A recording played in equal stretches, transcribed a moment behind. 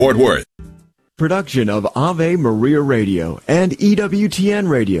Fort Worth. Production of Ave Maria Radio and EWTN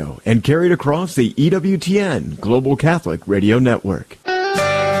Radio, and carried across the EWTN Global Catholic Radio Network.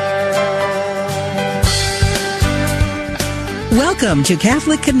 Welcome to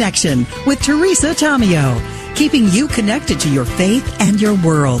Catholic Connection with Teresa Tomeo, keeping you connected to your faith and your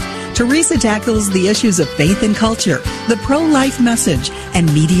world. Teresa tackles the issues of faith and culture, the pro-life message,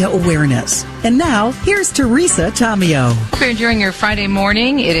 and media awareness. And now, here's Teresa Tomeo. Hope you're enjoying your Friday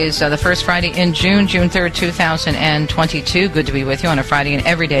morning. It is the first Friday in June 3rd, 2022. Good to be with you on a Friday and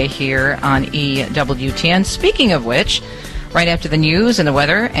every day here on EWTN. Speaking of which, right after the news and the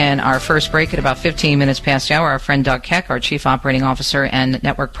weather and our first break at about 15 minutes past the hour, our friend Doug Keck, our Chief Operating Officer and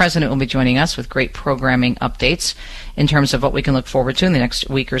Network President, will be joining us with great programming updates in terms of what we can look forward to in the next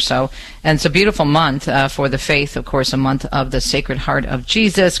week or so. And it's a beautiful month for the faith, of course, a month of the Sacred Heart of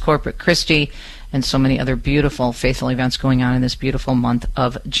Jesus, Corpus Christi, and so many other beautiful faithful events going on in this beautiful month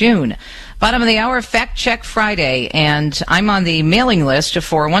of June. Bottom of the hour, Fact Check Friday, and I'm on the mailing list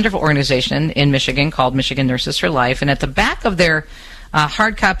for a wonderful organization in Michigan called Michigan Nurses for Life, and at the back of their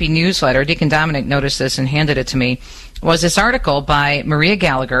hard copy newsletter, Deacon Dominic noticed this and handed it to me, was this article by Maria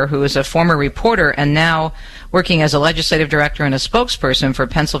Gallagher, who is a former reporter and now working as a legislative director and a spokesperson for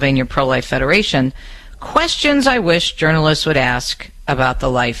Pennsylvania Pro-Life Federation, questions I wish journalists would ask about the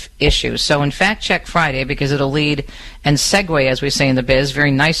life issue. So in Fact Check Friday, because it'll lead and segue, as we say in the biz,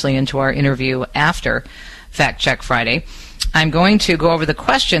 very nicely into our interview after Fact Check Friday, I'm going to go over the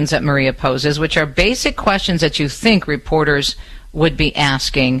questions that Maria poses, which are basic questions that you think reporters would be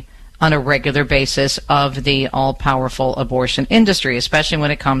asking on a regular basis of the all-powerful abortion industry, especially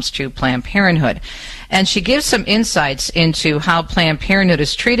when it comes to Planned Parenthood. And she gives some insights into how Planned Parenthood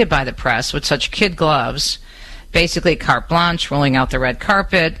is treated by the press with such kid gloves, basically carte blanche, rolling out the red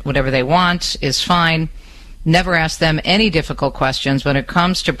carpet, whatever they want is fine. Never ask them any difficult questions. When it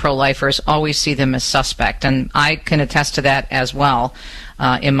comes to pro-lifers, always see them as suspect. And I can attest to that as well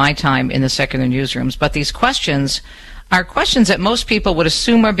in my time in the secular newsrooms. But these questions are questions that most people would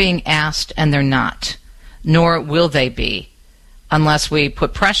assume are being asked, and they're not, nor will they be, unless we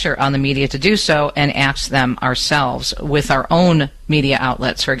put pressure on the media to do so and ask them ourselves with our own media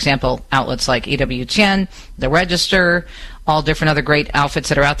outlets. For example, outlets like EWTN, The Register, all different other great outfits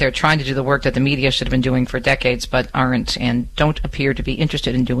that are out there trying to do the work that the media should have been doing for decades but aren't and don't appear to be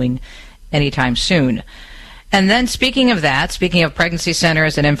interested in doing anytime soon. And then speaking of that, speaking of pregnancy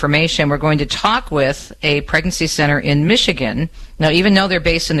centers and information, we're going to talk with a pregnancy center in Michigan. Now, even though they're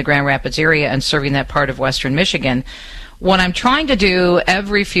based in the Grand Rapids area and serving that part of western Michigan, what I'm trying to do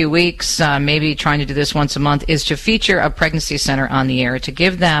every few weeks, maybe trying to do this once a month, is to feature a pregnancy center on the air, to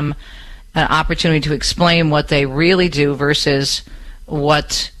give them an opportunity to explain what they really do versus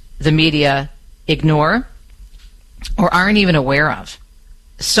what the media ignore or aren't even aware of.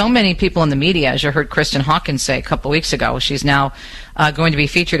 So many people in the media, as you heard Kristen Hawkins say a couple weeks ago, she's now going to be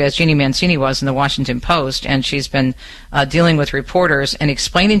featured as Jeannie Mancini was in the Washington Post, and she's been dealing with reporters and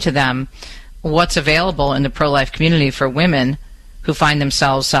explaining to them what's available in the pro-life community for women who find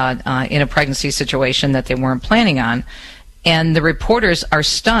themselves in a pregnancy situation that they weren't planning on. And the reporters are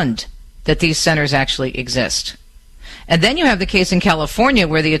stunned that these centers actually exist. And then you have the case in California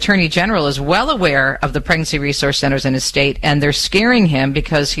where the Attorney General is well aware of the pregnancy resource centers in his state, and they're scaring him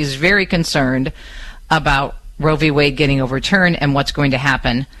because he's very concerned about Roe v. Wade getting overturned and what's going to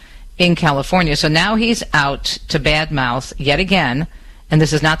happen in California. So now he's out to badmouth yet again, and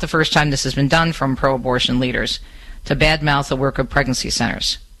this is not the first time this has been done from pro-abortion leaders, to badmouth the work of pregnancy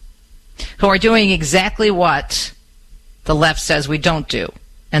centers, who are doing exactly what the left says we don't do,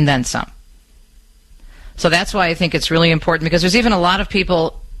 and then some. So that's why I think it's really important, because there's even a lot of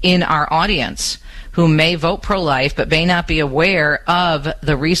people in our audience who may vote pro-life but may not be aware of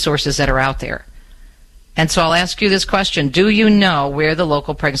the resources that are out there. And so I'll ask you this question. Do you know where the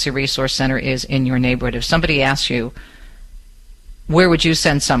local pregnancy resource center is in your neighborhood? If somebody asks you, where would you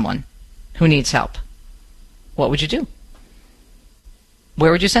send someone who needs help? What would you do?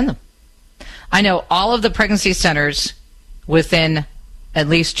 Where would you send them? I know all of the pregnancy centers within at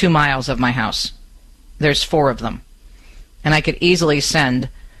least 2 miles of my house. There's 4 of them. And I could easily send,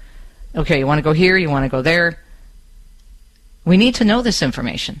 okay, you want to go here, you want to go there. We need to know this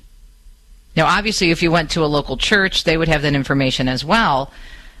information. Now, obviously, if you went to a local church, they would have that information as well.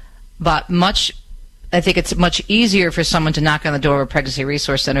 But I think it's much easier for someone to knock on the door of a pregnancy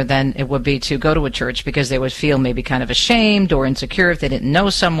resource center than it would be to go to a church, because they would feel maybe kind of ashamed or insecure if they didn't know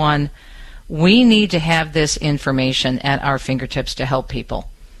someone. We need to have this information at our fingertips to help people.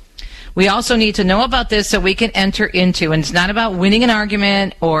 We also need to know about this so we can enter into, and it's not about winning an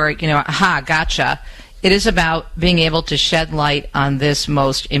argument or, aha, gotcha. It is about being able to shed light on this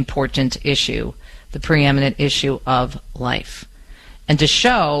most important issue, the preeminent issue of life, and to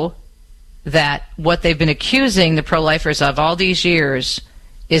show that what they've been accusing the pro-lifers of all these years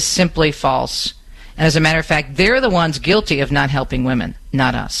is simply false. And as a matter of fact, they're the ones guilty of not helping women,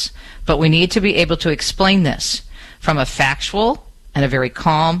 not us. But we need to be able to explain this from a factual and a very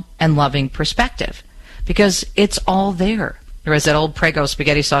calm and loving perspective, because it's all there. Or as that old Prego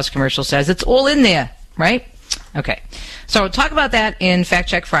spaghetti sauce commercial says, it's all in there, right? Okay. So talk about that in Fact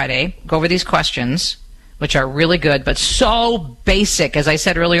Check Friday. Go over these questions, which are really good, but so basic. As I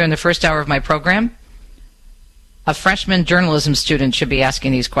said earlier in the first hour of my program, a freshman journalism student should be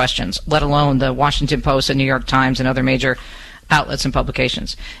asking these questions, let alone the Washington Post and New York Times and other major outlets and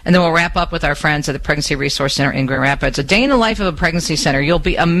publications. And then we'll wrap up with our friends at the Pregnancy Resource Center in Grand Rapids. A day in the life of a pregnancy center. You'll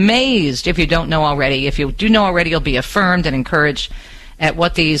be amazed if you don't know already. If you do know already, you'll be affirmed and encouraged at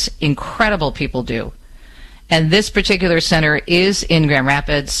what these incredible people do. And this particular center is in Grand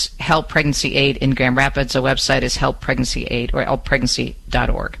Rapids, Help Pregnancy Aid in Grand Rapids. The website is Help Pregnancy Aid, or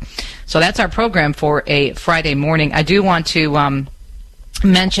helppregnancy.org. So that's our program for a Friday morning. I do want to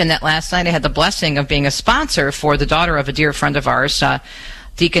mention that last night I had the blessing of being a sponsor for the daughter of a dear friend of ours,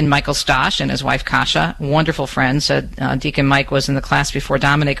 Deacon Michael Stosh and his wife Kasha, wonderful friends. Deacon Mike was in the class before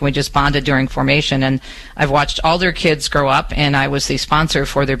Dominic, and we just bonded during formation. And I've watched all their kids grow up, and I was the sponsor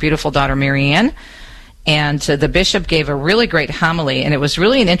for their beautiful daughter, Marianne. And the bishop gave a really great homily, and it was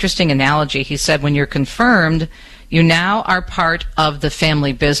really an interesting analogy. He said, when you're confirmed, you now are part of the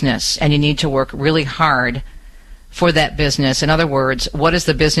family business, and you need to work really hard for that business. In other words, what is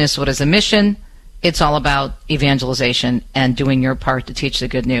the business? What is the mission? It's all about evangelization and doing your part to teach the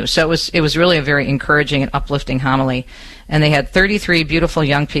good news. So it was really a very encouraging and uplifting homily. And they had 33 beautiful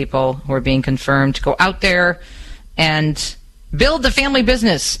young people who were being confirmed to go out there and build the family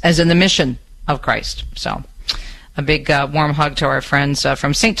business as in the mission of Christ. So a big warm hug to our friends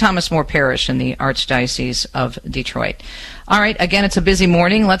from St. Thomas More Parish in the Archdiocese of Detroit. All right, again, it's a busy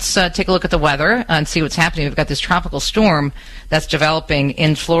morning. Let's take a look at the weather and see what's happening. We've got this tropical storm that's developing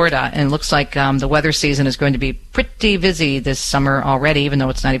in Florida, and it looks like the weather season is going to be pretty busy this summer already, even though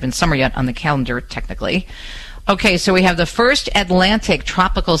it's not even summer yet on the calendar technically. Okay, so we have the first Atlantic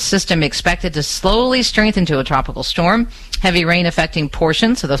tropical system expected to slowly strengthen to a tropical storm. Heavy rain affecting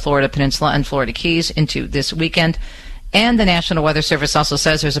portions of the Florida Peninsula and Florida Keys into this weekend. And the National Weather Service also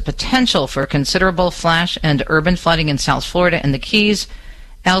says there's a potential for considerable flash and urban flooding in South Florida and the Keys.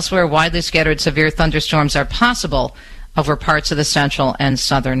 Elsewhere, widely scattered severe thunderstorms are possible over parts of the central and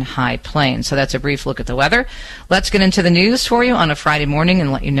southern high plains. So that's a brief look at the weather. Let's get into the news for you on a Friday morning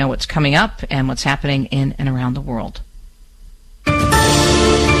and let you know what's coming up and what's happening in and around the world. Well,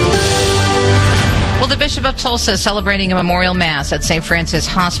 the Bishop of Tulsa is celebrating a memorial mass at St. Francis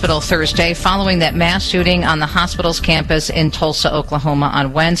Hospital Thursday following that mass shooting on the hospital's campus in Tulsa, Oklahoma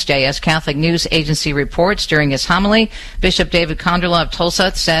on Wednesday. As Catholic News Agency reports during his homily, Bishop David Konderla of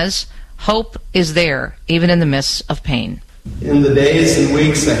Tulsa says, hope is there, even in the midst of pain. In the days and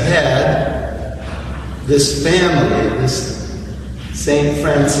weeks ahead, this family, this St.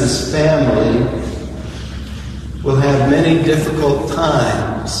 Francis family, will have many difficult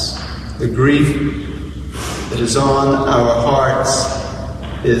times. The grief that is on our hearts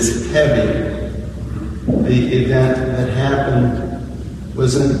is heavy. The event that happened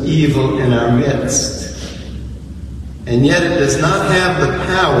was an evil in our midst. And yet it does not have the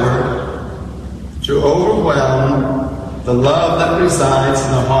power to overwhelm the love that resides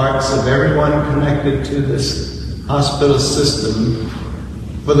in the hearts of everyone connected to this hospital system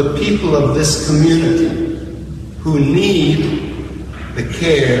for the people of this community who need the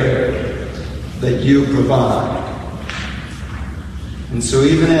care that you provide. And so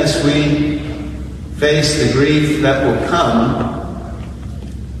even as we face the grief that will come,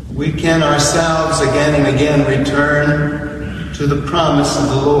 we can ourselves again and again return to the promise of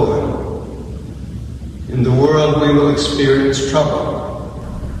the Lord. In the world we will experience trouble,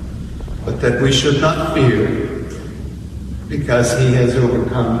 but that we should not fear, because he has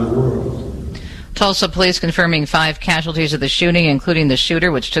overcome the world. Tulsa police confirming 5 casualties of the shooting, including the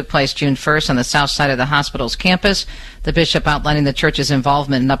shooter, which took place June 1st on the south side of the hospital's campus. The bishop outlining the church's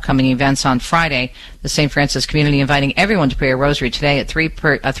involvement in upcoming events on Friday. The St. Francis community inviting everyone to pray a rosary today at 3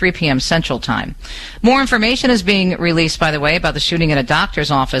 p.m. Central Time. More information is being released, by the way, about the shooting at a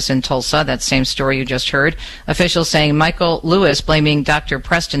doctor's office in Tulsa. That same story you just heard. Officials saying Michael Lewis blaming Dr.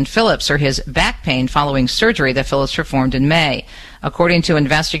 Preston Phillips for his back pain following surgery that Phillips performed in May. According to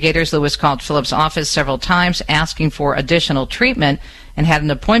investigators, Lewis called Phillips' office several times asking for additional treatment and had an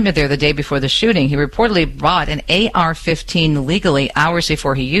appointment there the day before the shooting. He reportedly bought an AR-15 legally hours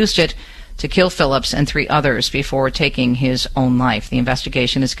before he used it. to kill Phillips and 3 others before taking his own life. The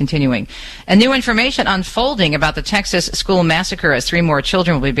investigation is continuing. And new information unfolding about the Texas school massacre as 3 more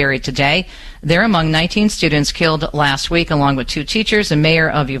children will be buried today. They're among 19 students killed last week, along with 2 teachers. The mayor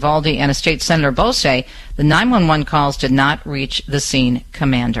of Uvalde and a state senator both say the 911 calls did not reach the scene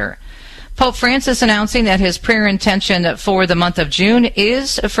commander. Pope Francis announcing that his prayer intention for the month of June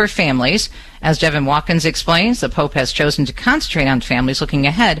is for families. As Devin Watkins explains, the Pope has chosen to concentrate on families, looking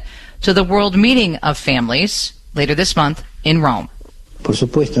ahead to the World Meeting of Families later this month in Rome. Por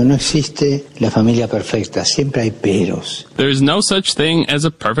supuesto, no existe la familia perfecta. Siempre hay peros. There's no such thing as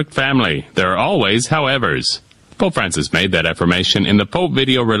a perfect family. There are always howevers. Pope Francis made that affirmation in the Pope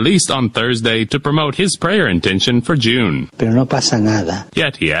video released on Thursday to promote his prayer intention for June. Pero no pasa nada.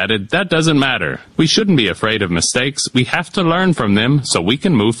 Yet, he added, that doesn't matter. We shouldn't be afraid of mistakes. We have to learn from them so we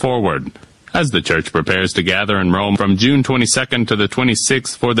can move forward. As the Church prepares to gather in Rome from June 22nd to the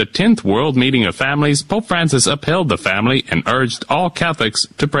 26th for the 10th World Meeting of Families, Pope Francis upheld the family and urged all Catholics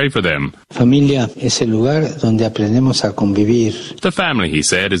to pray for them. Familia es el lugar donde aprendemos a convivir. The family, he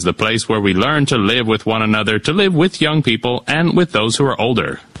said, is the place where we learn to live with one another, to live with young people and with those who are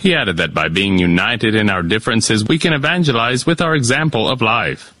older. He added that by being united in our differences, we can evangelize with our example of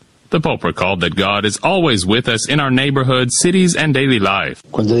life. The Pope recalled that God is always with us in our neighborhoods, cities, and daily life.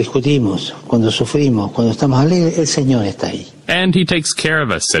 Cuando discutimos, cuando sufrimos, cuando estamos alegres, el Señor está ahí. And he takes care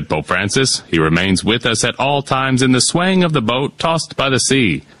of us, said Pope Francis. He remains with us at all times in the swaying of the boat tossed by the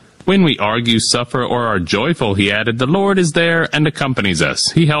sea. When we argue, suffer, or are joyful, he added, the Lord is there and accompanies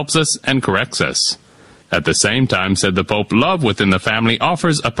us. He helps us and corrects us. At the same time, said the Pope, love within the family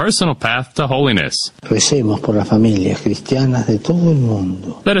offers a personal path to holiness. Recemos por las familias cristianas de todo el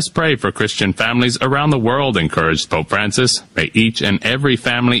mundo. Let us pray for Christian families around the world, encouraged Pope Francis. May each and every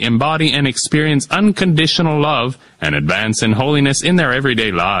family embody and experience unconditional love and advance in holiness in their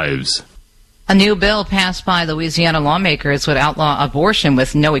everyday lives. A new bill passed by Louisiana lawmakers would outlaw abortion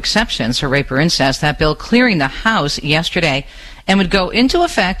with no exceptions for rape or incest. That bill clearing the House yesterday and would go into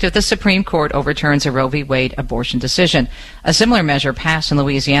effect if the Supreme Court overturns a Roe v. Wade abortion decision. A similar measure passed in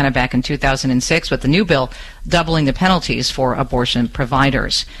Louisiana back in 2006, with the new bill doubling the penalties for abortion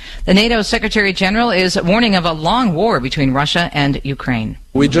providers. The NATO Secretary General is warning of a long war between Russia and Ukraine.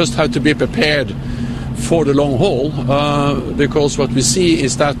 We just have to be prepared for the long haul, because what we see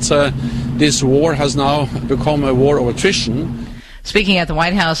is that this war has now become a war of attrition. Speaking at the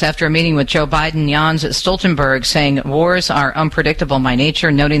White House after a meeting with Joe Biden, Jens Stoltenberg saying wars are unpredictable by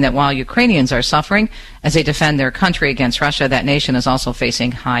nature, noting that while Ukrainians are suffering as they defend their country against Russia, that nation is also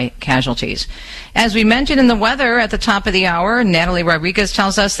facing high casualties. As we mentioned in the weather at the top of the hour, Natalie Rodriguez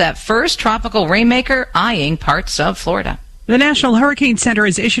tells us that first tropical rainmaker eyeing parts of Florida. The National Hurricane Center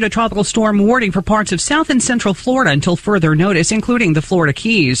has issued a tropical storm warning for parts of south and central Florida until further notice, including the Florida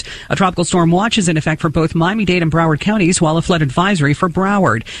Keys. A tropical storm watch is in effect for both Miami-Dade and Broward counties, while a flood advisory for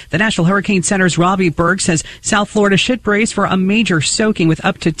Broward. The National Hurricane Center's Robbie Berg says South Florida should brace for a major soaking with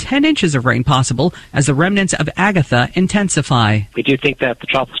up to 10 inches of rain possible as the remnants of Agatha intensify. We do think that the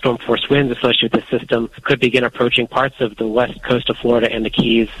tropical storm force winds associated with the system could begin approaching parts of the west coast of Florida and the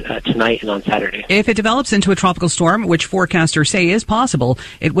Keys tonight and on Saturday. If it develops into a tropical storm, which forecasters say is possible,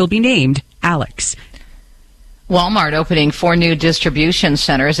 it will be named Alex. Walmart opening 4 new distribution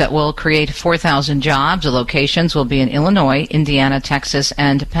centers that will create 4,000 jobs. The locations will be in Illinois, Indiana, Texas,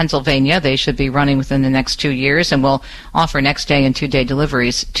 and Pennsylvania. They should be running within the next 2 years and will offer next-day and 2-day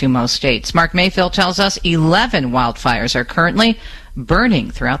deliveries to most states. Mark Mayfield tells us 11 wildfires are currently burning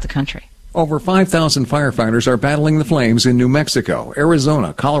throughout the country. Over 5,000 firefighters are battling the flames in New Mexico,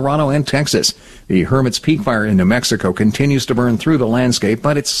 Arizona, Colorado, and Texas. The Hermit's Peak fire in New Mexico continues to burn through the landscape,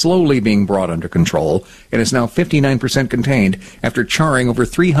 but it's slowly being brought under control. It is now 59% contained after charring over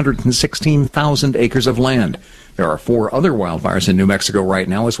 316,000 acres of land. There are 4 other wildfires in New Mexico right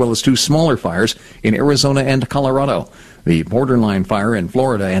now, as well as 2 smaller fires in Arizona and Colorado. The Borderline fire in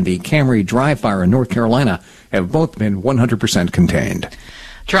Florida and the Camry Drive fire in North Carolina have both been 100% contained.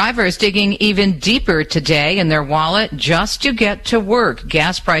 Drivers digging even deeper today in their wallet just to get to work.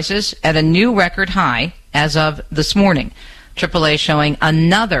 Gas prices at a new record high as of this morning. AAA showing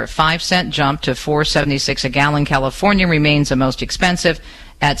another 5-cent jump to $4.76 a gallon. California remains the most expensive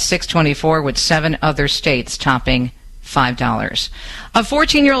at $6.24, with 7 other states topping $5. A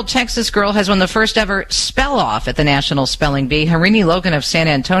 14-year-old Texas girl has won the first ever spell-off at the National Spelling Bee. Harini Logan of San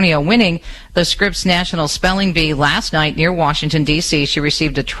Antonio winning the Scripps National Spelling Bee last night near Washington, D.C. She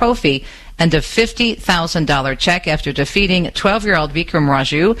received a trophy and a $50,000 check after defeating 12-year-old Vikram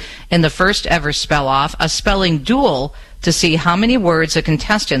Raju in the first ever spell-off, a spelling duel to see how many words the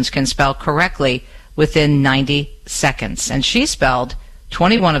contestants can spell correctly within 90 seconds. And she spelled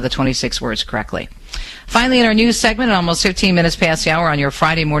 21 of the 26 words correctly. Finally, in our news segment, at almost 15 minutes past the hour on your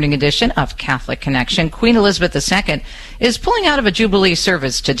Friday morning edition of Catholic Connection, Queen Elizabeth II is pulling out of a Jubilee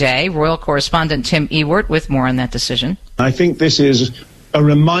service today. Royal correspondent Tim Ewart with more on that decision. I think this is a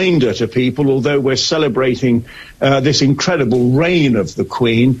reminder to people, although we're celebrating this incredible reign of the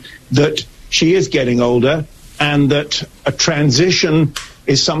Queen, that she is getting older and that a transition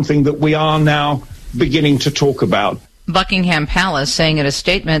is something that we are now beginning to talk about. Buckingham Palace saying in a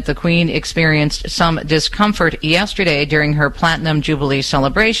statement the Queen experienced some discomfort yesterday during her Platinum Jubilee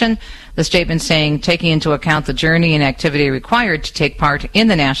celebration. The statement saying, taking into account the journey and activity required to take part in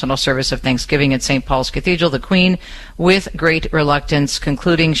the national service of Thanksgiving at St. Paul's Cathedral, the Queen, with great reluctance,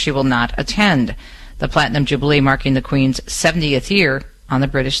 concluding she will not attend the Platinum Jubilee, marking the Queen's 70th year on the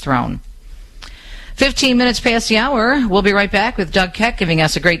British throne. 15 minutes past the hour. We'll be right back with Doug Keck giving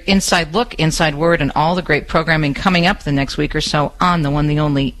us a great inside look, inside word, and all the great programming coming up the next week or so on the one, the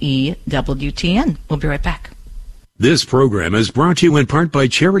only EWTN. We'll be right back. This program is brought to you in part by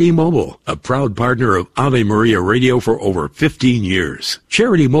Charity Mobile, a proud partner of Ave Maria Radio for over 15 years.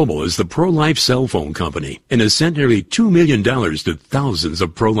 Charity Mobile is the pro-life cell phone company and has sent nearly $2 million to thousands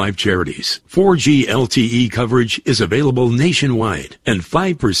of pro-life charities. 4G LTE coverage is available nationwide, and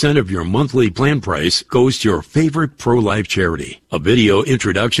 5% of your monthly plan price goes to your favorite pro-life charity. A video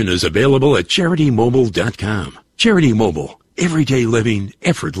introduction is available at CharityMobile.com. Charity Mobile, everyday living,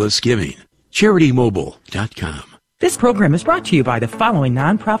 effortless giving. CharityMobile.com. This program is brought to you by the following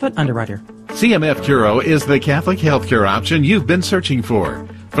nonprofit underwriter. CMF Curo is the Catholic healthcare option you've been searching for.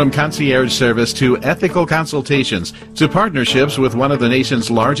 From concierge service to ethical consultations to partnerships with one of the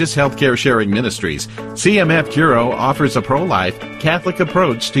nation's largest healthcare sharing ministries, CMF Curo offers a pro-life, Catholic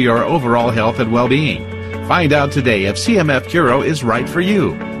approach to your overall health and well-being. Find out today if CMF Curo is right for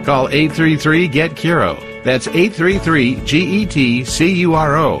you. Call 833-GET-CURO. That's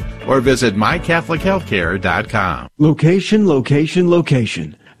 833-GET-CURO. Or visit mycatholichealthcare.com. Location, location,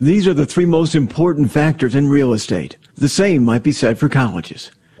 location. These are the three most important factors in real estate. The same might be said for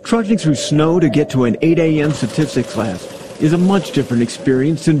colleges. Trudging through snow to get to an 8 a.m. statistics class is a much different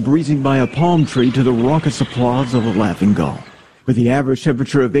experience than breezing by a palm tree to the raucous applause of a laughing gull. With the average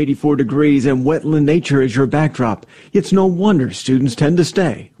temperature of 84 degrees and wetland nature as your backdrop, it's no wonder students tend to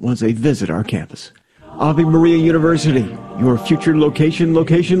stay once they visit our campus. Ave Maria University, your future location,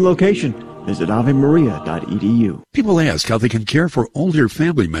 location, location. Visit avemaria.edu. People ask how they can care for older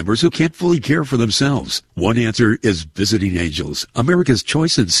family members who can't fully care for themselves. One answer is Visiting Angels, America's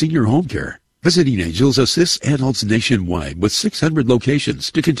choice in senior home care. Visiting Angels assists adults nationwide with 600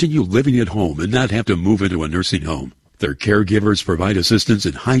 locations to continue living at home and not have to move into a nursing home. Their caregivers provide assistance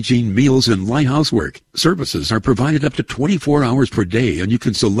in hygiene, meals, and light housework. Services are provided up to 24 hours per day, and you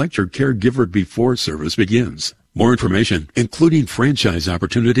can select your caregiver before service begins. More information, including franchise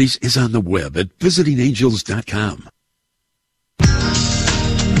opportunities, is on the web at visitingangels.com.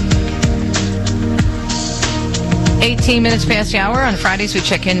 18 minutes past the hour. On Fridays, we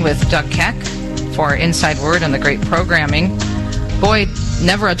check in with Doug Keck for our Inside Word on the great programming. Boy,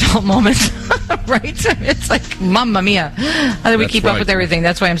 never a dull moment, right? It's like, mamma mia. How do we keep up with everything?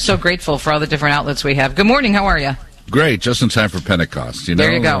 That's why I'm so grateful for all the different outlets we have. Good morning. How are you? Great. Just in time for Pentecost. You know,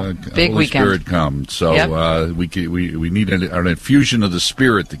 there you go. Big Holy weekend. Spirit come. So Yep. we need an infusion of the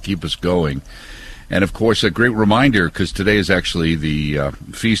Spirit to keep us going. And, of course, a great reminder, because today is actually the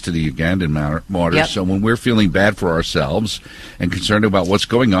Feast of the Ugandan Martyrs. Yep. So when we're feeling bad for ourselves and concerned about what's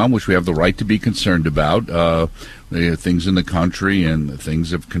going on, which we have the right to be concerned about, things in the country and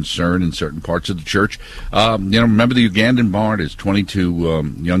things of concern in certain parts of the church, remember the Ugandan martyrs,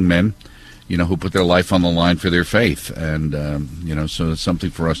 22 young men, who put their life on the line for their faith. And, so it's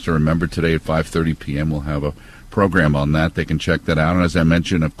something for us to remember today at 5:30 p.m. We'll have a program on that. They can check that out. And as I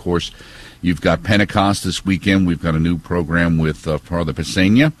mentioned, of course, you've got Pentecost this weekend. We've got a new program with Father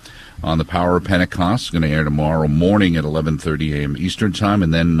Pesenia on the Power of Pentecost. It's going to air tomorrow morning at 11:30 a.m. Eastern Time,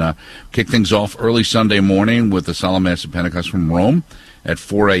 and then kick things off early Sunday morning with the Solemn Mass of Pentecost from Rome at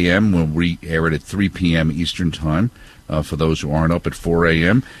 4 a.m. We'll re-air it at 3 p.m. Eastern Time for those who aren't up at 4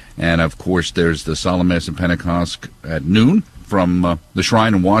 a.m. And, of course, there's the Solemn Mass of Pentecost at noon from the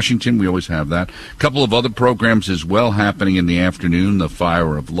Shrine in Washington. We always have that. A couple of other programs as well happening in the afternoon. The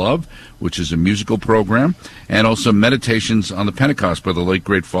Fire of Love, which is a musical program, and also Meditations on the Pentecost by the late,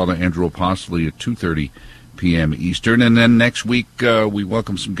 great Father Andrew Apostoli at 2:30 p.m. Eastern. And then next week, we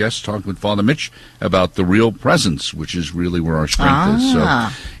welcome some guests, talking with Father Mitch about the real presence, which is really where our strength is. So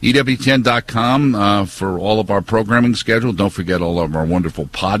EWTN.com for all of our programming schedule. Don't forget all of our wonderful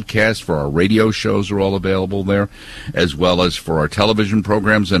podcasts for our radio shows are all available there, as well as for our television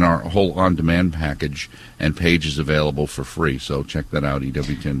programs, and our whole on-demand package and page is available for free. So check that out,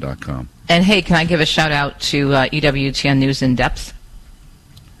 EWTN.com. And hey, can I give a shout out to EWTN News in Depth?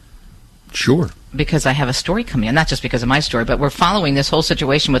 Sure. Because I have a story coming in, not just because of my story, but we're following this whole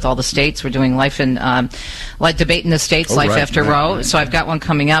situation with all the states. We're doing life in, like debate in the states, life after Roe. So I've got one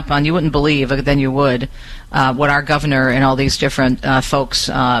coming up on, you wouldn't believe, then you would, what our governor and all these different folks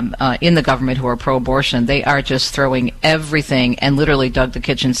in the government who are pro-abortion, they are just throwing everything and literally dug the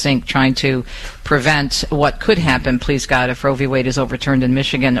kitchen sink trying to prevent what could happen, please God, if Roe v. Wade is overturned in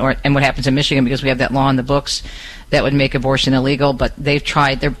Michigan, and what happens in Michigan, because we have that law in the books that would make abortion illegal. But they're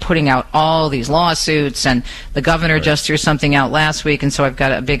putting out all these lawsuits, and the governor just threw something out last week, and so I've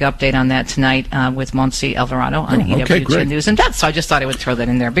got a big update on that tonight with Monsi Alvarado on EWTN News in Depth. So I just thought I would throw that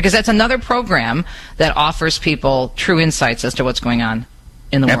in there, because that's another program that offers people true insights as to what's going on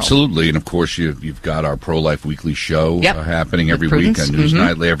in the world. Absolutely, and of course you've got our Pro-Life Weekly show happening every week on News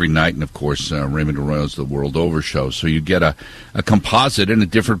Nightly every night, and of course Raymond Arroyo's The World Over show. So you get a composite and a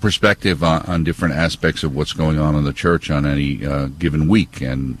different perspective on different aspects of what's going on in the church on any given week,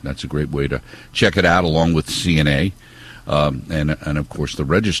 and that's a great way to check it out, along with CNA. And of course the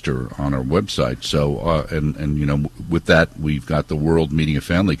Register on our website. So and you know, with that, we've got the World Meeting of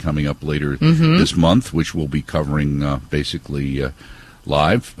Family coming up later this month, which we'll be covering basically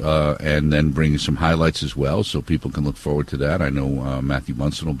live, and then bringing some highlights as well, so people can look forward to that. I know Matthew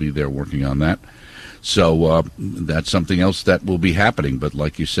Munson will be there working on that. So that's something else that will be happening. But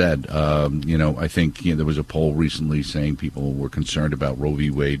like you said, you know, I think there was a poll recently saying people were concerned about Roe v.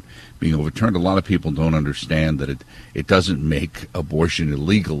 Wade being overturned. A lot of people don't understand that it doesn't make abortion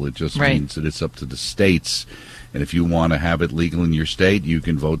illegal. It just means that it's up to the states. And if you want to have it legal in your state, you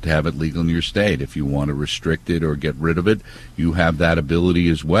can vote to have it legal in your state. If you want to restrict it or get rid of it, you have that ability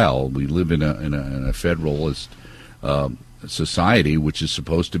as well. We live in a federalist society, which is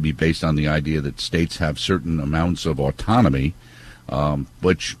supposed to be based on the idea that states have certain amounts of autonomy,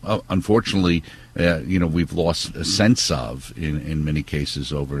 which unfortunately, you know, we've lost a sense of in many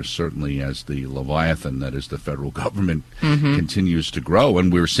cases over, certainly as the Leviathan, that is the federal government, continues to grow.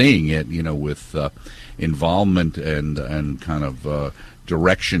 And we're seeing it, you know, with involvement and kind of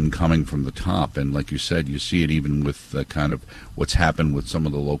direction coming from the top. And like you said, you see it even with kind of what's happened with some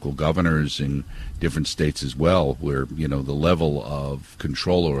of the local governors in different states as well, where, you know, the level of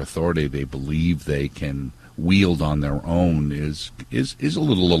control or authority they believe they can wield on their own is a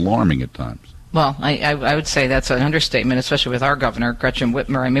little alarming at times. Well, I would say that's an understatement, especially with our governor, Gretchen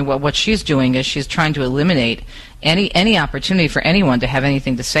Whitmer. I mean, what she's doing is she's trying to eliminate any opportunity for anyone to have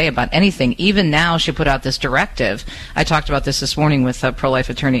anything to say about anything. Even now, she put out this directive. I talked about this morning with pro-life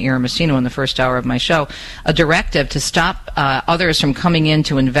attorney Ira Messino in the first hour of my show, a directive to stop others from coming in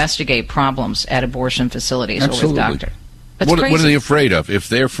to investigate problems at abortion facilities or with doctors. What are they afraid of? If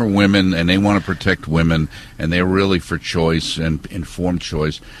they're for women and they want to protect women and they're really for choice and informed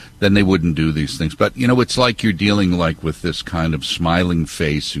choice, then they wouldn't do these things. But, you know, it's like you're dealing like with this kind of smiling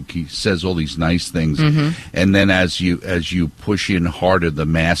face who says all these nice things, and then as you push in harder, the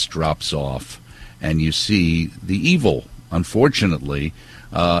mask drops off, and you see the evil, unfortunately,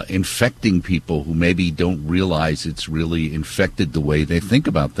 infecting people who maybe don't realize it's really infected the way they think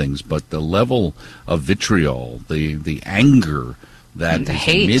about things. But the level of vitriol, the anger that is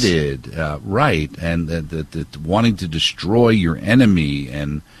emitted, and the wanting to destroy your enemy,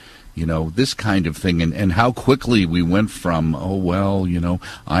 and, you know, this kind of thing, and how quickly we went from, oh, well, you know,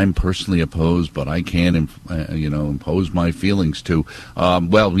 I'm personally opposed, but I can't, impose my feelings to,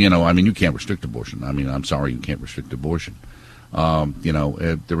 well, you know, I mean, you can't restrict abortion. I mean, I'm sorry, you can't restrict abortion. You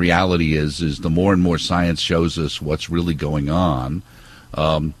know, the reality is the more and more science shows us what's really going on,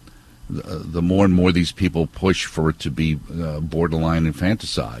 the more and more these people push for it to be borderline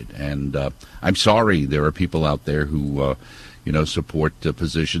infanticide. And I'm sorry, there are people out there who, you know, support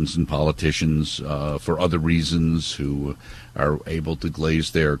positions and politicians for other reasons, who are able to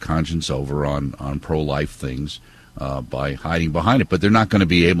glaze their conscience over on pro-life things. By hiding behind it, but they're not going to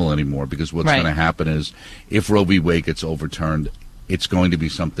be able anymore, because what's going to happen is, if Roe v. Wade gets overturned, it's going to be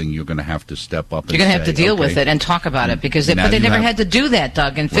something you're going to have to step up and you're going to have to deal okay, with it and talk about it, because now but they you never have- had to do that,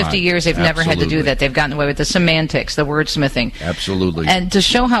 Doug. In 50 Right. years, they've never had to do Absolutely. that. They've gotten away with the semantics, the wordsmithing. Absolutely. And to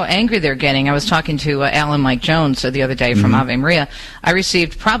show how angry they're getting, I was talking to Alan Mike Jones the other day from Ave Maria. I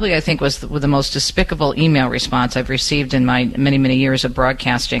received probably, I think, was the most despicable email response I've received in my many, many years of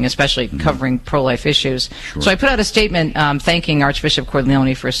broadcasting, especially covering pro-life issues. Sure. So I put out a statement thanking Archbishop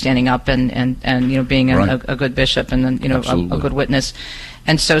Corleone for standing up and being Right. a good bishop and then, a Absolutely. good witness.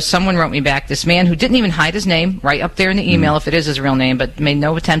 And so someone wrote me back, this man who didn't even hide his name, right up there in the email, if it is his real name, but made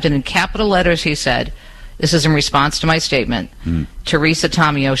no attempt, and in capital letters he said, this is in response to my statement, Teresa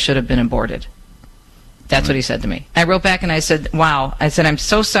Tomeo should have been aborted. That's what he said to me. I wrote back and I said, wow. I said, I'm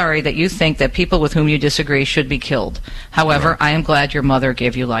so sorry that you think that people with whom you disagree should be killed. However, I am glad your mother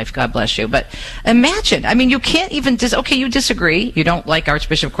gave you life. God bless you. But imagine, I mean, you can't even, okay, you disagree. You don't like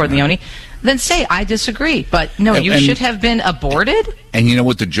Archbishop Corleone. Then say, I disagree. But no, you And- should have been aborted? And you know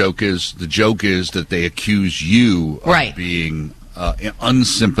what the joke is? The joke is that they accuse you of Right. being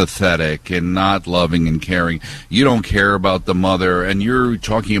unsympathetic and not loving and caring. You don't care about the mother, and you're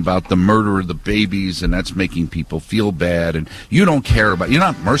talking about the murder of the babies, and that's making people feel bad. And you don't care about. You're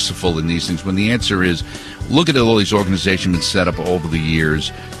not merciful in these things. When the answer is, look at all these organizations been set up over the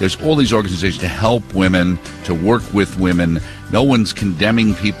years. There's all these organizations to help women, to work with women. No one's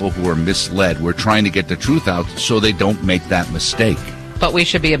condemning people who are misled. We're trying to get the truth out so they don't make that mistake. But we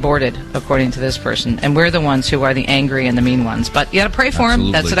should be aborted, according to this person. And we're the ones who are the angry and the mean ones. But you got to pray for him.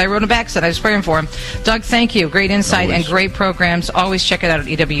 Absolutely. That's what I wrote him back, said I was praying for him. Doug, thank you. Great insight Always. and great programs. Always check it out at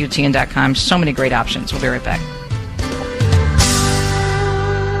EWTN.com. So many great options. We'll be right back.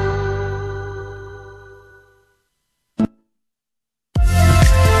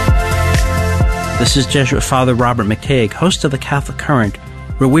 This is Jesuit Father Robert McTague, host of the Catholic Current,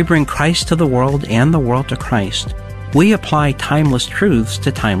 where we bring Christ to the world and the world to Christ. We apply timeless truths to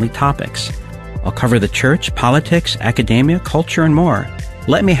timely topics. I'll cover the church, politics, academia, culture, and more.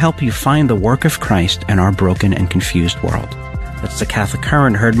 Let me help you find the work of Christ in our broken and confused world. That's the Catholic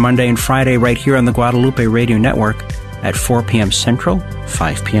Current, heard Monday and Friday right here on the Guadalupe Radio Network at 4 p.m. Central,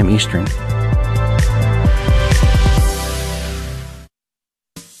 5 p.m. Eastern.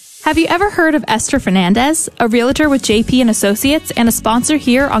 Have you ever heard of Esther Fernandez, a realtor with JP & Associates and a sponsor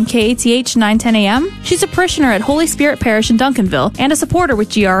here on KATH 910 AM? She's a parishioner at Holy Spirit Parish in Duncanville and a supporter with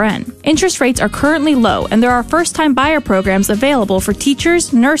GRN. Interest rates are currently low, and there are first-time buyer programs available for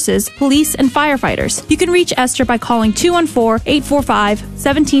teachers, nurses, police, and firefighters. You can reach Esther by calling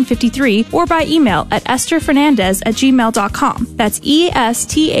 214-845-1753 or by email at estherfernandez@gmail.com. That's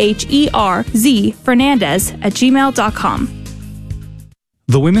ESTHERZ Fernandez@gmail.com.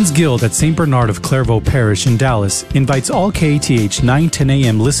 The Women's Guild at St. Bernard of Clairvaux Parish in Dallas invites all KATH 910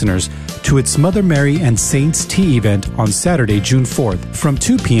 AM listeners to its Mother Mary and Saints Tea event on Saturday, June 4th from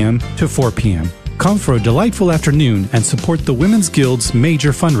 2 p.m. to 4 p.m. Come for a delightful afternoon and support the Women's Guild's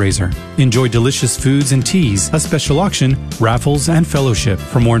major fundraiser. Enjoy delicious foods and teas, a special auction, raffles, and fellowship.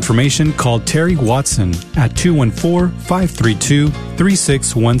 For more information, call Terry Watson at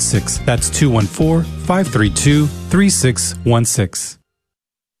 214-532-3616. That's 214-532-3616.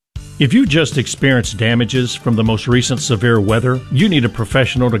 If you just experienced damages from the most recent severe weather, you need a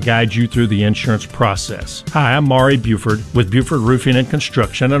professional to guide you through the insurance process. Hi, I'm Maury Buford with Buford Roofing and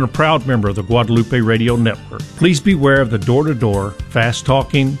Construction and a proud member of the Guadalupe Radio Network. Please beware of the door-to-door,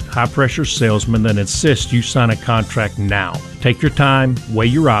 fast-talking, high-pressure salesman that insists you sign a contract now. Take your time, weigh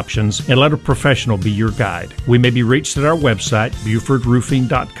your options, and let a professional be your guide. We may be reached at our website,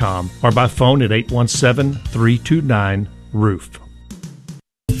 BufordRoofing.com, or by phone at 817-329-ROOF.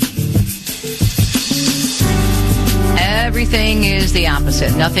 Everything is the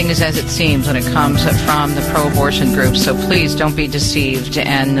opposite. Nothing is as it seems when it comes from the pro-abortion groups. So please don't be deceived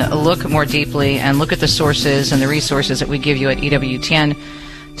and look more deeply and look at the sources and the resources that we give you at EWTN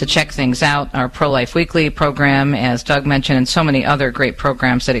to check things out. Our Pro-Life Weekly program, as Doug mentioned, and so many other great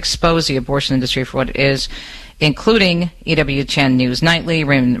programs that expose the abortion industry for what it is, including EWTN News Nightly,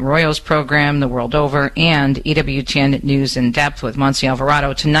 Raymond Arroyo's program, The World Over, and EWTN News in Depth with Monsi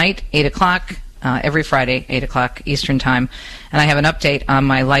Alvarado. Tonight, 8 o'clock. Every Friday, 8 o'clock Eastern Time. And I have an update on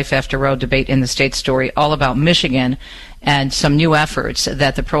my Life After Roe debate in the state story all about Michigan and some new efforts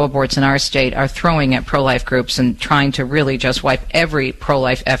that the pro-aborts in our state are throwing at pro-life groups and trying to really just wipe every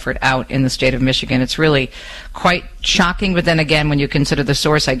pro-life effort out in the state of Michigan. It's really quite shocking, but then again, when you consider the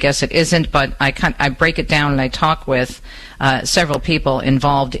source, I guess it isn't. But I break it down and I talk with several people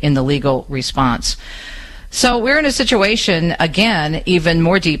involved in the legal response. So we're in a situation, again, even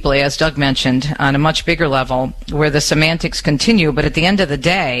more deeply, as Doug mentioned, on a much bigger level, where the semantics continue. But at the end of the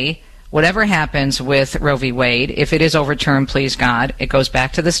day, whatever happens with Roe v. Wade, if it is overturned, please God, it goes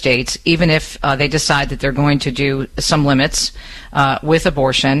back to the states, even if they decide that they're going to do some limits with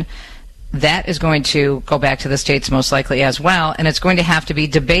abortion. That is going to go back to the states most likely as well, and it's going to have to be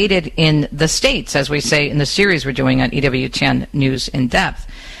debated in the states, as we say in the series we're doing on EWTN News in Depth.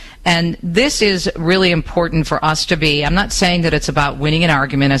 And this is really important for us to be. I'm not saying that it's about winning an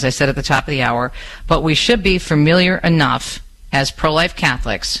argument, as I said at the top of the hour, but we should be familiar enough as pro-life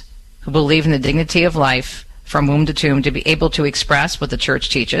Catholics who believe in the dignity of life from womb to tomb to be able to express what the Church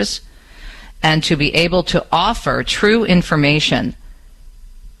teaches and to be able to offer true information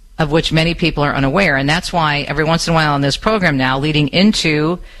of which many people are unaware. And that's why every once in a while on this program now, leading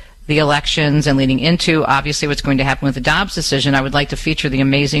into the elections and leading into obviously what's going to happen with the Dobbs decision, I would like to feature the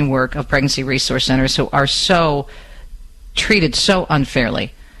amazing work of pregnancy resource centers who are so treated so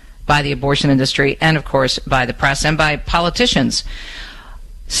unfairly by the abortion industry and, of course, by the press and by politicians.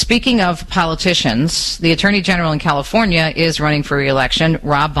 Speaking of politicians, the Attorney General in California is running for re-election,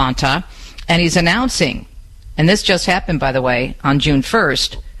 Rob Bonta, and he's announcing, and this just happened, by the way, on June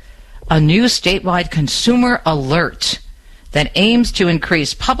 1st, a new statewide consumer alert that aims to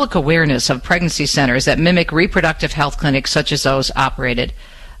increase public awareness of pregnancy centers that mimic reproductive health clinics such as those operated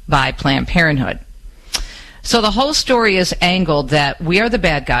by Planned Parenthood. So the whole story is angled that we are the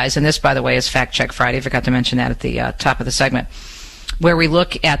bad guys, and this, by the way, is Fact Check Friday. I forgot to mention that at the top of the segment, where we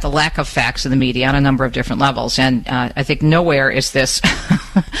look at the lack of facts in the media on a number of different levels. And I think nowhere is this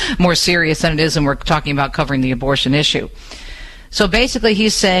more serious than it is when we're talking about covering the abortion issue. So basically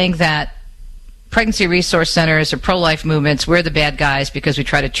he's saying that pregnancy resource centers or pro-life movements, we're the bad guys because we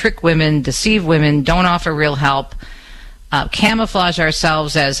try to trick women, deceive women, don't offer real help, camouflage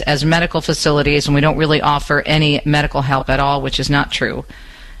ourselves as medical facilities, and we don't really offer any medical help at all, which is not true.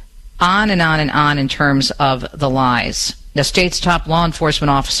 On and on and on in terms of the lies. The state's top law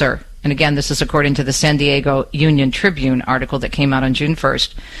enforcement officer, and again, this is according to the San Diego Union Tribune article that came out on June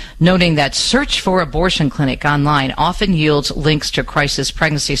 1st, noting that search for abortion clinic online often yields links to crisis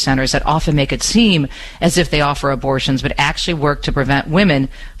pregnancy centers that often make it seem as if they offer abortions, but actually work to prevent women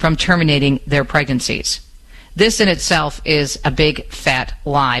from terminating their pregnancies. This in itself is a big fat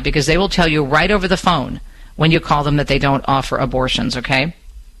lie, because they will tell you right over the phone when you call them that they don't offer abortions, okay?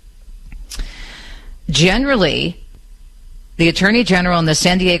 Generally, the Attorney General and the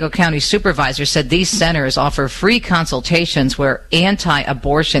San Diego County Supervisor said these centers offer free consultations where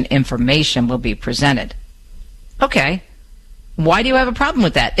anti-abortion information will be presented. Okay. Why do you have a problem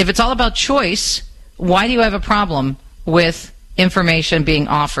with that? If it's all about choice, why do you have a problem with information being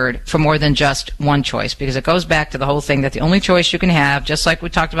offered for more than just one choice? Because it goes back to the whole thing that the only choice you can have, just like we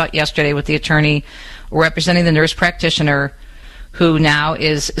talked about yesterday with the attorney representing the nurse practitioner who now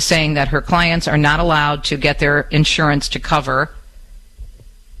is saying that her clients are not allowed to get their insurance to cover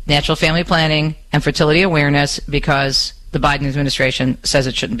natural family planning and fertility awareness because the Biden administration says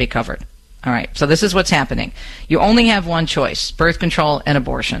it shouldn't be covered. All right, so this is what's happening. You only have one choice, birth control and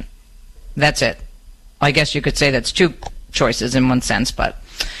abortion. That's it. I guess you could say that's two choices in one sense, but...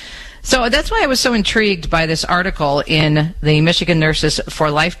 So that's why I was so intrigued by this article in the Michigan Nurses for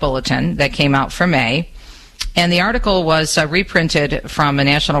Life Bulletin that came out for May. And the article was reprinted from a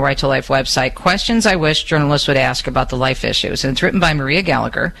National Right to Life website, Questions I Wish Journalists Would Ask About the Life Issues. And it's written by Maria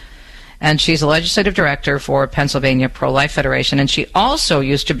Gallagher, and she's a legislative director for Pennsylvania Pro-Life Federation, and she also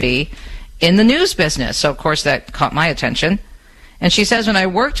used to be in the news business. So, of course, that caught my attention. And she says, when I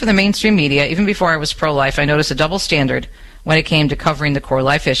worked for the mainstream media, even before I was pro-life, I noticed a double standard when it came to covering the core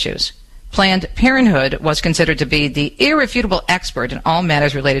life issues. Planned Parenthood was considered to be the irrefutable expert in all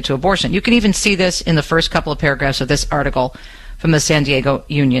matters related to abortion. You can even see this in the first couple of paragraphs of this article from the San Diego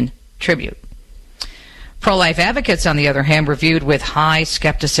Union Tribune. Pro-life advocates, on the other hand, were viewed with high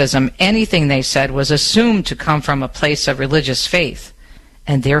skepticism. Anything they said was assumed to come from a place of religious faith,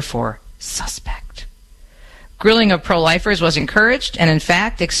 and therefore suspect. Grilling of pro-lifers was encouraged, and in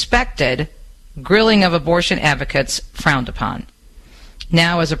fact expected. Grilling of abortion advocates frowned upon.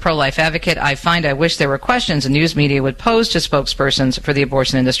 Now, as a pro-life advocate, I wish there were questions the news media would pose to spokespersons for the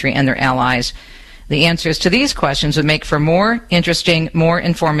abortion industry and their allies. The answers to these questions would make for more interesting, more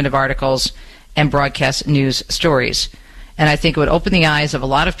informative articles and broadcast news stories. And I think it would open the eyes of a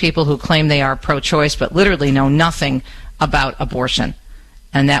lot of people who claim they are pro-choice but literally know nothing about abortion.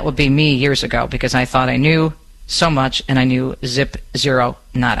 And that would be me years ago, because I thought I knew so much and I knew zip, zero,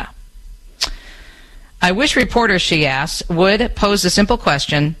 nada. I wish reporters, she asks, would pose the simple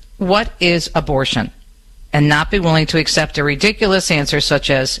question, what is abortion? And not be willing to accept a ridiculous answer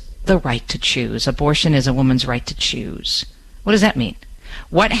such as, the right to choose. Abortion is a woman's right to choose. What does that mean?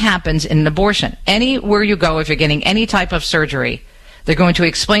 What happens in an abortion? Anywhere you go, if you're getting any type of surgery, They're going to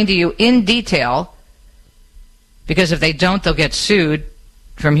explain to you in detail, because if they don't, they'll get sued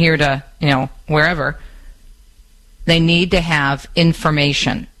from here to, wherever. They need to have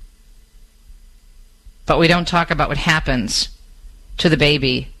information. But we don't talk about what happens to the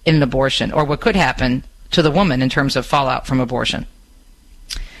baby in an abortion, or what could happen to the woman in terms of fallout from abortion.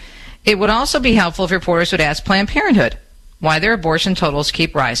 It would also be helpful if reporters would ask Planned Parenthood why their abortion totals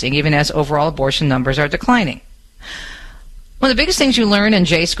keep rising, even as overall abortion numbers are declining. One of the biggest things you learn in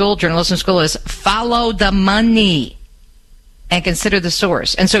J school, journalism school, is follow the money and consider the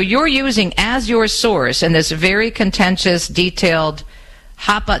source. And so you're using as your source in this very contentious, detailed,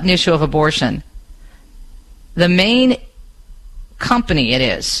 hot-button issue of abortion the main company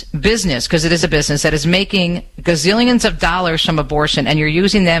business, because it is a business that is making gazillions of dollars from abortion, and you're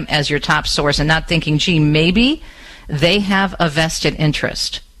using them as your top source and not thinking, gee, maybe they have a vested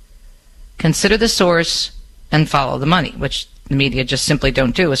interest. Consider the source and follow the money, which the media just simply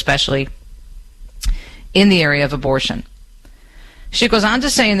don't do, especially in the area of abortion. She goes on to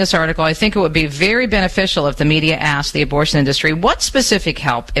say in this article, I think it would be very beneficial if the media asked the abortion industry what specific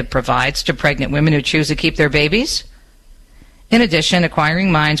help it provides to pregnant women who choose to keep their babies. In addition, inquiring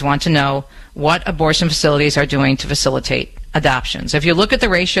minds want to know what abortion facilities are doing to facilitate adoptions. If you look at the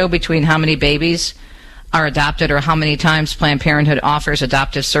ratio between how many babies are adopted or how many times Planned Parenthood offers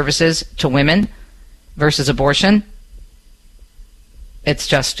adoptive services to women versus abortion, it's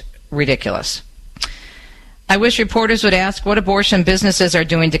just ridiculous. I wish reporters would ask what abortion businesses are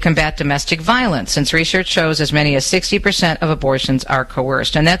doing to combat domestic violence, since research shows as many as 60% of abortions are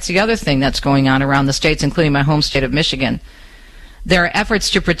coerced. And that's the other thing that's going on around the states, including my home state of Michigan. There are efforts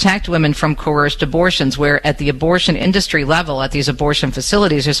to protect women from coerced abortions, where at the abortion industry level, at these abortion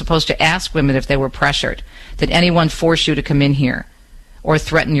facilities, they're supposed to ask women if they were pressured. Did anyone force you to come in here or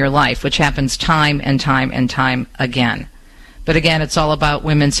threaten your life, which happens time and time and time again. But again, it's all about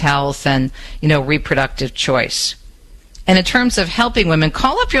women's health and, reproductive choice. And in terms of helping women,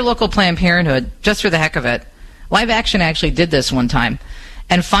 call up your local Planned Parenthood, just for the heck of it. Live Action actually did this one time.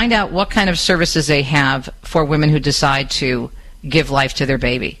 And find out what kind of services they have for women who decide to give life to their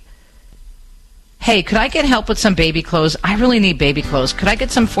baby. Hey, could I get help with some baby clothes? I really need baby clothes. Could I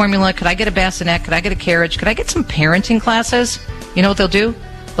get some formula? Could I get a bassinet? Could I get a carriage? Could I get some parenting classes? You know what they'll do?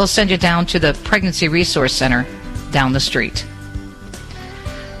 They'll send you down to the Pregnancy Resource Center down the street.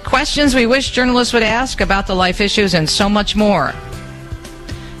 Questions we wish journalists would ask about the life issues and so much more.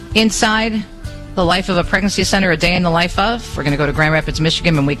 Inside the life of a pregnancy center, a day in the life of. We're going to go to Grand Rapids,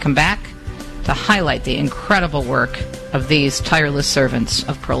 Michigan when we come back to highlight the incredible work of these tireless servants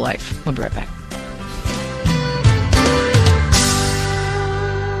of pro-life. We'll be right back.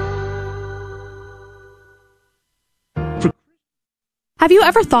 Have you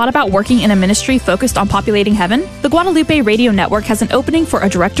ever thought about working in a ministry focused on populating heaven? The Guadalupe Radio Network has an opening for a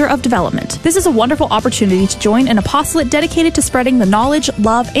director of development. This is a wonderful opportunity to join an apostolate dedicated to spreading the knowledge,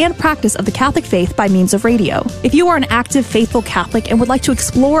 love, and practice of the Catholic faith by means of radio. If you are an active, faithful Catholic and would like to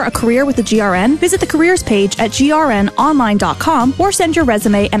explore a career with the GRN, visit the careers page at grnonline.com or send your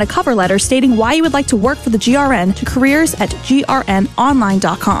resume and a cover letter stating why you would like to work for the GRN to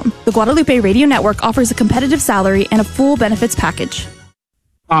careers@grnonline.com. The Guadalupe Radio Network offers a competitive salary and a full benefits package.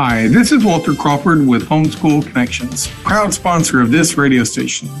 Hi, this is Walter Crawford with Homeschool Connections, proud sponsor of this radio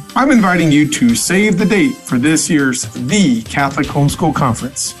station. I'm inviting you to save the date for this year's The Catholic Homeschool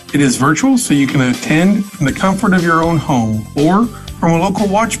Conference. It is virtual, so you can attend from the comfort of your own home or from a local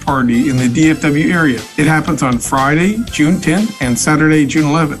watch party in the DFW area. It happens on Friday, June 10th and Saturday, June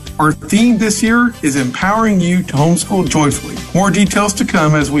 11th. Our theme this year is empowering you to homeschool joyfully. More details to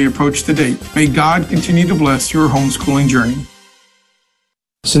come as we approach the date. May God continue to bless your homeschooling journey.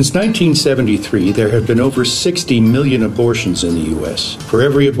 Since 1973, there have been over 60 million abortions in the U.S. For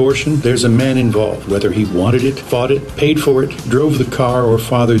every abortion, there's a man involved, whether he wanted it, fought it, paid for it, drove the car, or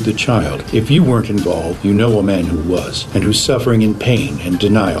fathered the child. If you weren't involved, you know a man who was, and who's suffering in pain and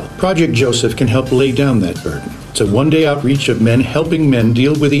denial. Project Joseph can help lay down that burden. It's a one-day outreach of men helping men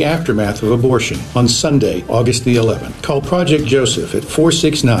deal with the aftermath of abortion on Sunday, August the 11th. Call Project Joseph at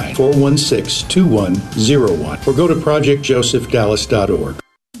 469-416-2101 or go to projectjosephdallas.org.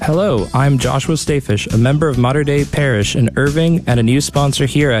 Hello, I'm Joshua Stayfish, a member of Mater Dei Parish in Irving and a new sponsor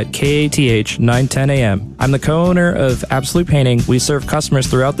here at KATH 910 AM. I'm the co-owner of Absolute Painting. We serve customers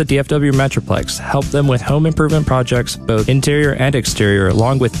throughout the DFW Metroplex, help them with home improvement projects, both interior and exterior,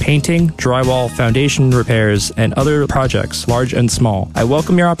 along with painting, drywall, foundation repairs, and other projects, large and small. I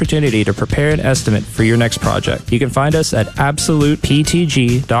welcome your opportunity to prepare an estimate for your next project. You can find us at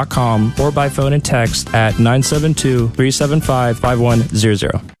absoluteptg.com or by phone and text at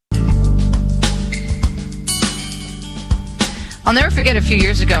 972-375-5100. I'll never forget a few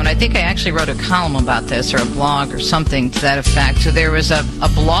years ago, and I think I actually wrote a column about this, or a blog or something to that effect. So there was a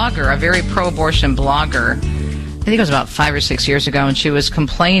blogger, a very pro-abortion blogger, I think it was about 5 or 6 years ago, and she was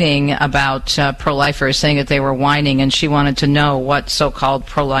complaining about pro-lifers, saying that they were whining, and she wanted to know what so-called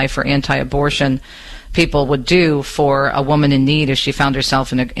pro-life or anti-abortion people would do for a woman in need if she found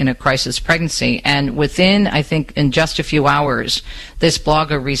herself in a crisis pregnancy. And within, I think, in just a few hours, this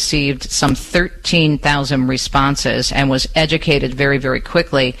blogger received some 13,000 responses and was educated very, very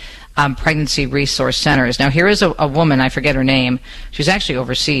quickly on pregnancy resource centers. Now, here is a woman, I forget her name. She was actually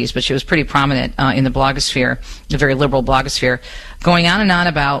overseas, but she was pretty prominent in the blogosphere, the very liberal blogosphere, going on and on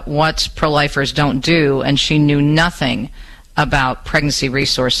about what pro-lifers don't do, and she knew nothing about pregnancy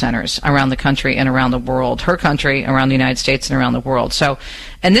resource centers around the country and around the world, her country, around the United States, and around the world. So,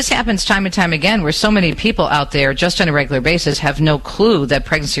 and this happens time and time again, where so many people out there, just on a regular basis, have no clue that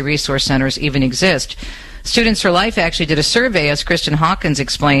pregnancy resource centers even exist. Students for Life actually did a survey, as Kristen Hawkins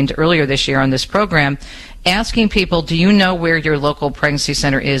explained earlier this year on this program, asking people, do you know where your local pregnancy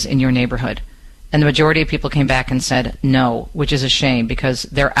center is in your neighborhood? And the majority of people came back and said no, which is a shame, because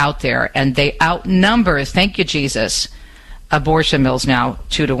they're out there and they outnumber, thank you, Jesus, abortion mills now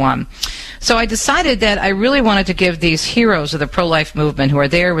 2-1. So I decided that I really wanted to give these heroes of the pro-life movement, who are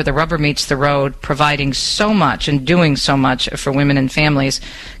there where the rubber meets the road, providing so much and doing so much for women and families,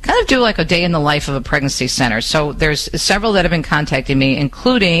 kind of do like a day in the life of a pregnancy center. So there's several that have been contacting me,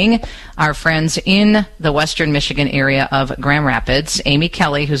 including our friends in the western Michigan area of Grand Rapids, Amy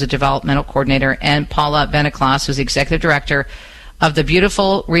Kelly, who's a developmental coordinator, and Paula Beneclas, who's the executive director of the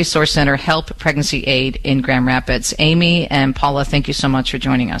beautiful resource center Help Pregnancy Aid in Grand Rapids. Amy and Paula, thank you so much for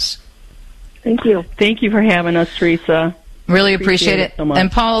joining us. Thank you. Thank you for having us, Teresa. Really appreciate it. So much.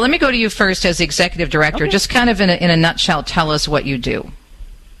 And Paula, let me go to you first as the executive director. Okay. Just kind of in a nutshell, tell us what you do.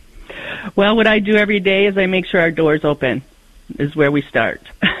 Well, what I do every day is I make sure our doors open, is where we start.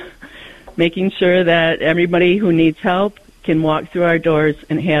 Making sure that everybody who needs help can walk through our doors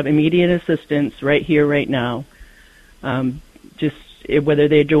and have immediate assistance right here, right now. Just whether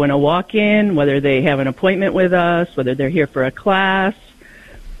they're doing a walk-in, whether they have an appointment with us, whether they're here for a class,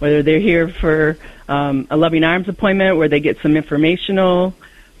 whether they're here for a Loving Arms appointment where they get some informational,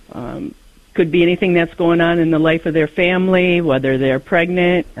 could be anything that's going on in the life of their family, whether they're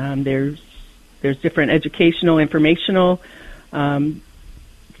pregnant. There's different educational, informational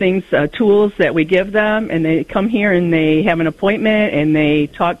things, tools that we give them, and they come here and they have an appointment and they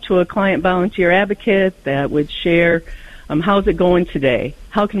talk to a client volunteer advocate that would share how's it going today?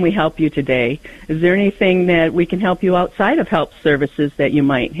 How can we help you today? Is there anything that we can help you outside of help services that you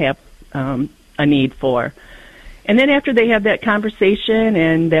might have a need for? And then after they have that conversation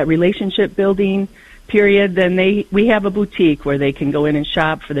and that relationship building period, then we have a boutique where they can go in and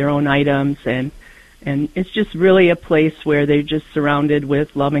shop for their own items, and it's just really a place where they're just surrounded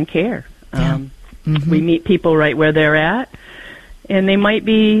with love and care. We meet people right where they're at. And they might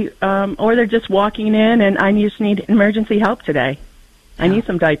be, or they're just walking in and I just need emergency help today. I need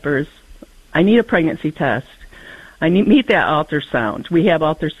some diapers. I need a pregnancy test. I need that ultrasound. We have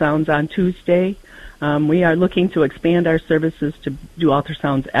ultrasounds on Tuesday. We are looking to expand our services to do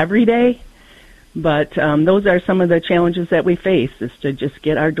ultrasounds every day. But those are some of the challenges that we face, is to just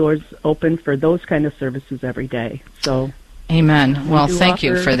get our doors open for those kind of services every day. So. Amen. Well, thank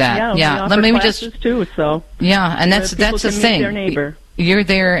you for that. Yeah. Let me just too. So. Yeah, and that's the thing. Their neighbor. You're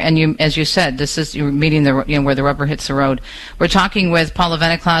there, and you, as you said, you're meeting where the rubber hits the road. We're talking with Paula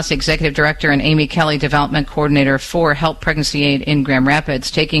Beneclas, Executive Director, and Amy Kelly, Development Coordinator for Help Pregnancy Aid in Grand Rapids,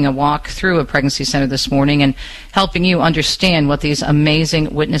 taking a walk through a pregnancy center this morning and helping you understand what these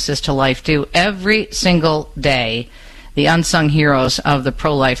amazing witnesses to life do every single day. The unsung heroes of the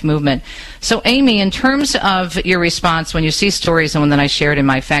pro-life movement. So, Amy, in terms of your response when you see stories, and one that I shared in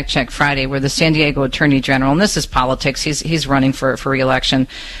my Fact Check Friday, where the San Diego Attorney General, and this is politics, he's running for re-election,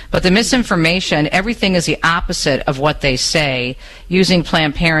 but the misinformation, everything is the opposite of what they say, using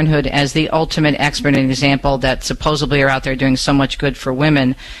Planned Parenthood as the ultimate expert and example that supposedly are out there doing so much good for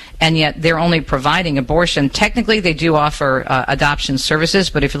women, and yet they're only providing abortion. Technically, they do offer adoption services,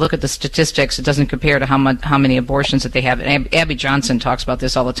 but if you look at the statistics, it doesn't compare to how many abortions that they have. And Abby Johnson talks about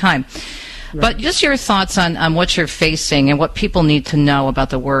this all the time. Right. But just your thoughts on what you're facing and what people need to know about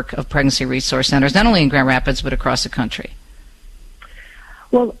the work of pregnancy resource centers, not only in Grand Rapids, but across the country.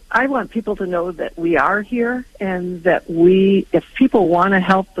 Well, I want people to know that we are here, and that if people want to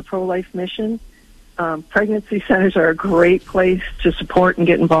help the pro-life mission, pregnancy centers are a great place to support and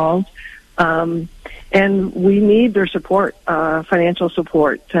get involved. And we need their support, financial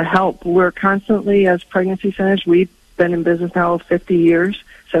support, to help. We're constantly, as pregnancy centers, we've been in business now 50 years,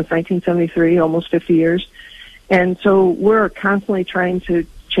 since 1973, almost 50 years. And so we're constantly trying to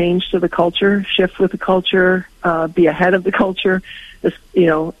change to the culture, shift with the culture, be ahead of the culture,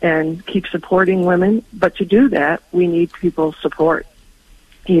 and keep supporting women. But to do that, we need people's support.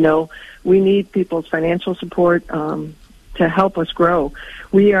 We need people's financial support to help us grow.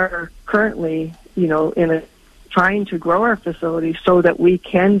 We are currently, trying to grow our facility so that we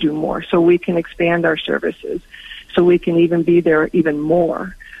can do more, so we can expand our services, so we can even be there even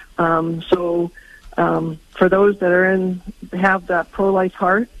more. For those that have that pro-life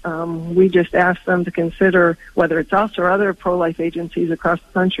heart, we just ask them to consider, whether it's us or other pro-life agencies across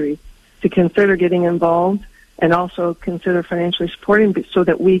the country, to consider getting involved and also consider financially supporting so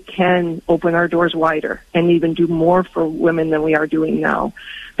that we can open our doors wider and even do more for women than we are doing now.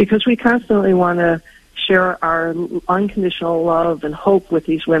 Because we constantly want to share our unconditional love and hope with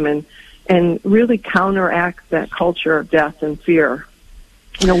these women and really counteract that culture of death and fear.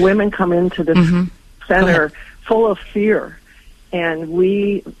 Women come into this center full of fear, and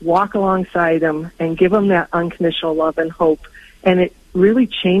we walk alongside them and give them that unconditional love and hope, and it really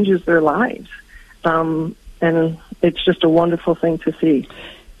changes their lives. And it's just a wonderful thing to see.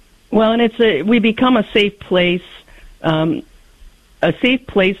 Well, and we become a safe place, that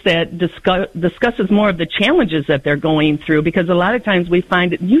discusses more of the challenges that they're going through, because a lot of times we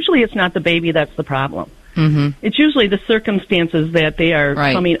find that usually it's not the baby that's the problem. Mm-hmm. It's usually the circumstances that they are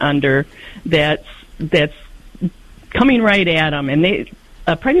coming under that's coming right at them. And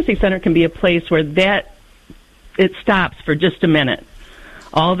a pregnancy center can be a place where it stops for just a minute.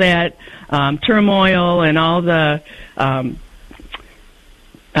 All that turmoil and all the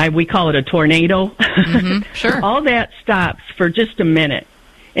we call it a tornado. Mm-hmm. Sure. All that stops for just a minute.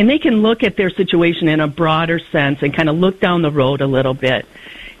 And they can look at their situation in a broader sense and kind of look down the road a little bit.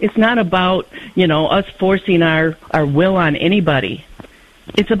 It's not about, us forcing our will on anybody.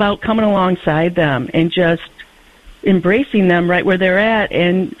 It's about coming alongside them and just embracing them right where they're at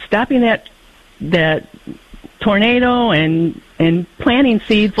and stopping that tornado and planting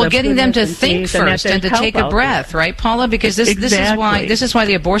seeds. Well, getting them to think first and to take a breath, right, Paula? Because this is why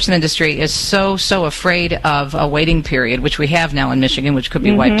the abortion industry is so afraid of a waiting period, which we have now in Michigan, which could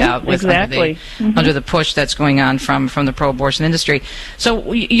be wiped out with under the push that's going on from the pro-abortion industry. So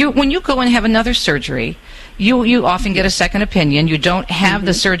when you go and have another surgery, you often get a second opinion. You don't have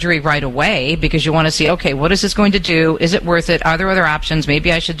the surgery right away because you want to see, okay, what is this going to do? Is it worth it? Are there other options?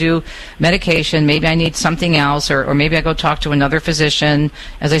 Maybe I should do medication. Maybe I need something else, or maybe I go talk to another physician.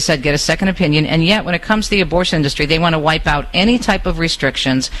 As I said, get a second opinion. And yet, when it comes to the abortion industry, they want to wipe out any type of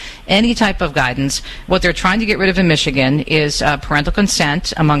restrictions, any type of guidance. What they're trying to get rid of in Michigan is parental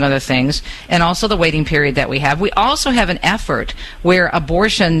consent, among other things, and also the waiting period that we have. We also have an effort where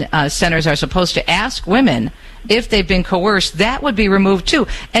abortion centers are supposed to ask women if they've been coerced. That would be removed too.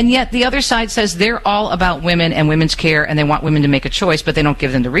 And yet the other side says they're all about women and women's care, and they want women to make a choice, but they don't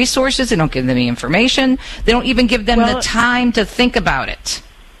give them the resources, they don't give them the information, they don't even give them the time to think about it.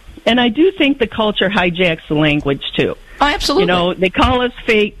 And I do think the culture hijacks the language too. Oh, absolutely. They call us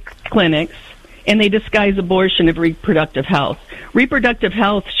fake clinics, and they disguise abortion as reproductive health. Reproductive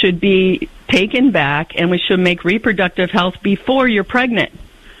health should be taken back, and we should make reproductive health before you're pregnant.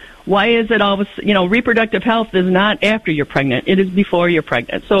 Why is it always, reproductive health is not after you're pregnant. It is before you're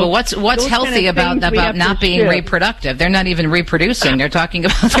pregnant. So what's healthy about not being reproductive? They're not even reproducing. They're talking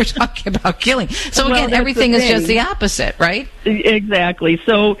about killing. So again, everything is just the opposite, right? Exactly.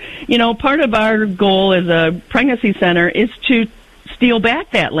 So, part of our goal as a pregnancy center is to steal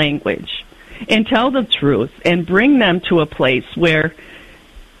back that language and tell the truth and bring them to a place where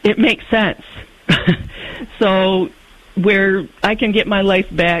it makes sense. So where I can get my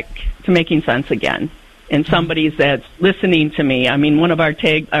life back to making sense again, and somebody's that's listening to me. I mean, one of our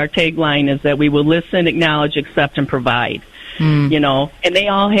tagline is that we will listen, acknowledge, accept, and provide. And they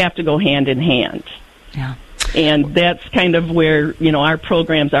all have to go hand in hand. Yeah. And that's kind of where, our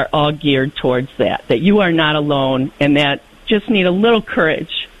programs are all geared towards that you are not alone, and that just need a little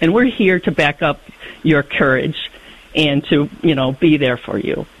courage. And we're here to back up your courage and to, be there for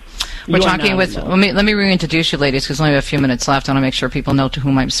you. We're talking with, let me reintroduce you, ladies, because we only have a few minutes left. I want to make sure people know to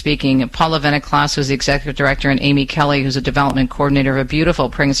whom I'm speaking. Paula Veneklaas, who's the executive director, and Amy Kelly, who's a development coordinator of a beautiful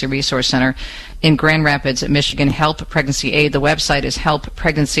pregnancy resource center in Grand Rapids, Michigan, Help Pregnancy Aid. The website is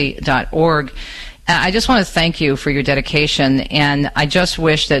helppregnancy.org. I just want to thank you for your dedication, and I just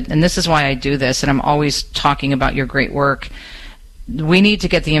wish that, and this is why I do this, and I'm always talking about your great work, we need to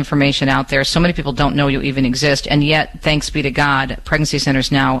get the information out there. So many people don't know you even exist, and yet, thanks be to God, pregnancy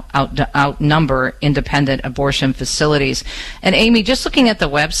centers now outnumber independent abortion facilities. And Amy, just looking at the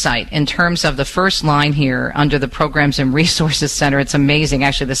website, in terms of the first line here under the Programs and Resources Center, it's amazing,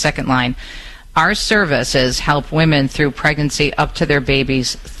 actually the second line, Our services help women through pregnancy up to their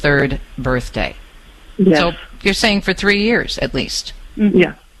baby's 3rd birthday. Yes. So you're saying for 3 years at least. Mm-hmm.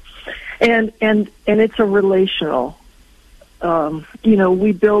 Yeah. And it's a relational,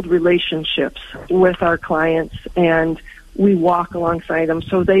 we build relationships with our clients, and we walk alongside them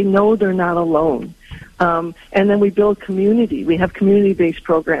so they know they're not alone. And then we build community. We have community-based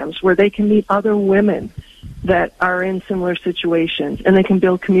programs where they can meet other women that are in similar situations, and they can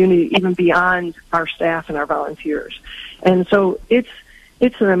build community even beyond our staff and our volunteers. And so it's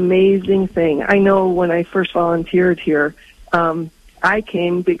an amazing thing. I know when I first volunteered here, I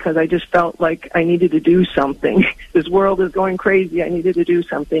came because I just felt like I needed to do something. This world is going crazy. I needed to do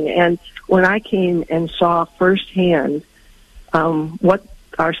something. And when I came and saw firsthand what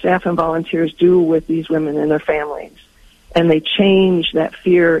our staff and volunteers do with these women and their families, and they change that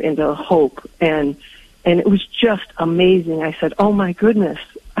fear into hope, and it was just amazing. I said, oh my goodness,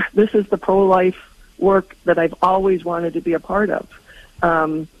 this is the pro-life work that I've always wanted to be a part of.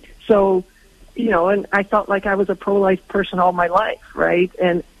 And I felt like I was a pro-life person all my life, right?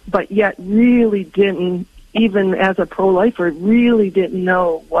 But yet really didn't, even as a pro-lifer, really didn't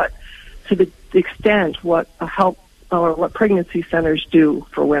know what, to the extent, what help or what pregnancy centers do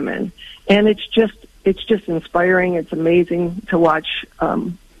for women. And it's just inspiring. It's amazing to watch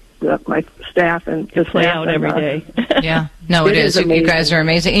my staff and the play out every day. Yeah, no, it is. You guys are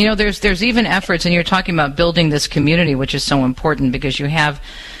amazing. There's even efforts, and you're talking about building this community, which is so important because you have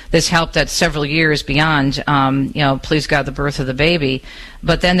this help that's several years beyond, please God, the birth of the baby.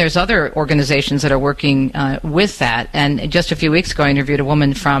 But then there's other organizations that are working with that. And just a few weeks ago, I interviewed a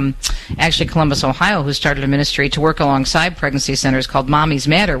woman from actually Columbus, Ohio, who started a ministry to work alongside pregnancy centers called Mommies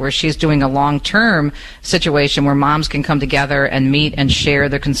Matter, where she's doing a long-term situation where moms can come together and meet and share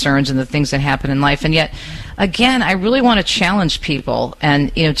their concerns and the things that happen in life. And yet, again, I really want to challenge people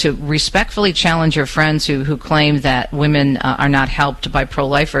and, to respectfully challenge your friends who claim that women are not helped by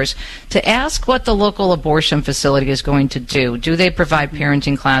pro-lifers to ask what the local abortion facility is going to do. Do they provide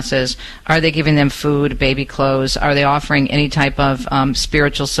parenting classes? Are they giving them food, baby clothes? Are they offering any type of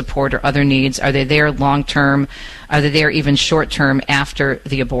spiritual support or other needs? Are they there long-term? Are they there even short-term after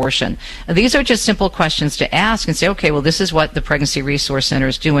the abortion? These are just simple questions to ask and say, okay, well, this is what the Pregnancy Resource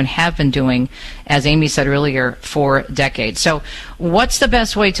Centers do and have been doing, as Amy said earlier, for decades. So what's the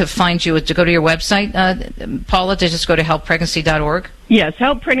best way to find you? To go to your website, Paula, to just go to helppregnancy.org? Yes,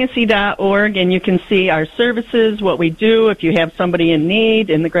 helppregnancy.org, and you can see our services, what we do. If you have somebody in need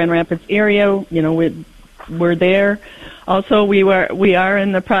in the Grand Rapids area, we're there. Also, we are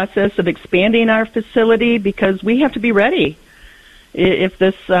in the process of expanding our facility because we have to be ready if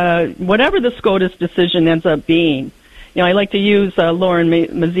this, whatever the SCOTUS decision ends up being. I like to use Lauren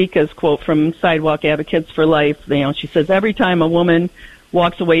Mazika's quote from Sidewalk Advocates for Life. She says, every time a woman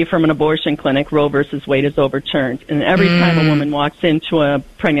walks away from an abortion clinic, Roe versus Wade is overturned. And every time a woman walks into a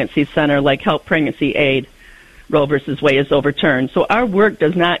pregnancy center like Help Pregnancy Aid, Roe versus Wade is overturned. So our work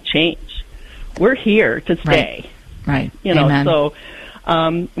does not change. We're here to stay. Right. Amen. So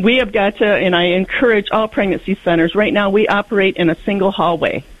we have got to, and I encourage all pregnancy centers, right now we operate in a single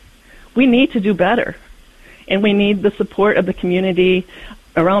hallway. We need to do better. And we need the support of the community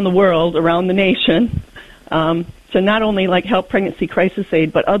around the world, around the nation, to not only Help Pregnancy Crisis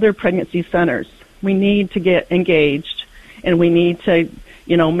Aid, but other pregnancy centers. We need to get engaged, and we need to,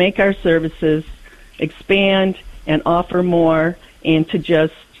 make our services expand and offer more, and to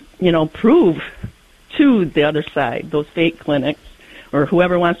just, prove to the other side, those fake clinics, or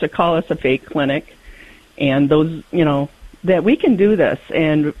whoever wants to call us a fake clinic, and those, that we can do this.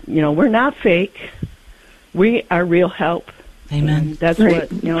 And, we're not fake. We are real help. Amen. And that's what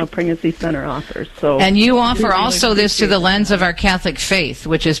a pregnancy center offers. So, and you offer also this through the lens of our Catholic faith,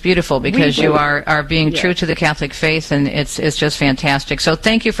 which is beautiful because you are being true to the Catholic faith, and it's just fantastic. So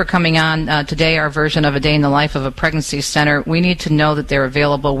thank you for coming on today. Our version of A Day in the Life of a Pregnancy Center. We need to know that they're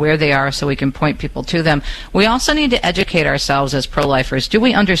available, where they are, so we can point people to them. We also need to educate ourselves as pro-lifers. Do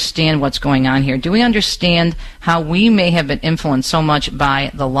we understand what's going on here? Do we understand how we may have been influenced so much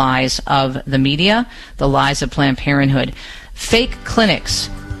by the lies of the media, the lies of Planned Parenthood? Fake clinics.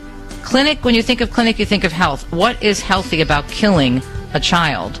 When you think of clinic, you think of health. What is healthy about killing a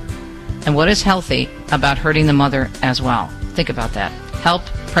child? And what is healthy about hurting the mother as well? Think about that.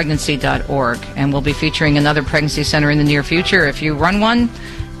 Helppregnancy.org. And we'll be featuring another pregnancy center in the near future. If you run one,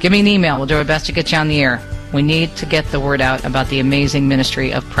 give me an email. We'll do our best to get you on the air. We need to get the word out about the amazing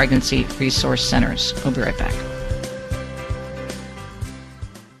ministry of Pregnancy Resource Centers. We'll be right back.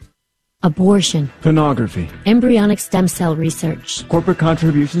 abortion, pornography, embryonic stem cell research, corporate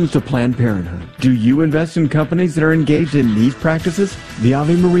contributions to Planned Parenthood. Do you invest in companies that are engaged in these practices? The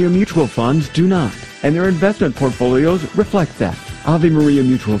Ave Maria Mutual Funds do not, and their investment portfolios reflect that. Ave Maria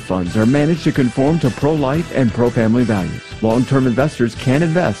Mutual Funds are managed to conform to pro-life and pro-family values. Long-term investors can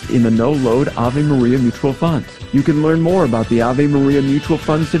invest in the no-load Ave Maria Mutual Funds. You can learn more about the Ave Maria Mutual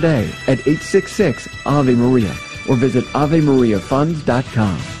Funds today at 866-AVE-MARIA or visit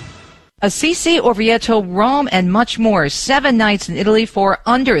AveMariaFunds.com. Assisi, Orvieto, Rome, and much more. 7 nights in Italy for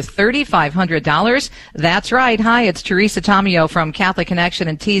under $3,500. That's right. Hi, it's Teresa Tomeo from Catholic Connection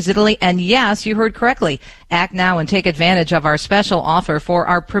in Tees, Italy. And yes, you heard correctly. Act now and take advantage of our special offer for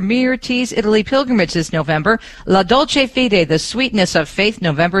our premier Tees, Italy pilgrimage this November. La Dolce Fede, the sweetness of faith,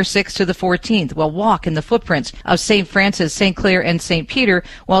 November 6th to the 14th. We'll walk in the footprints of St. Francis, St. Clare, and St. Peter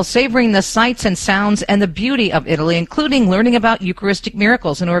while savoring the sights and sounds and the beauty of Italy, including learning about Eucharistic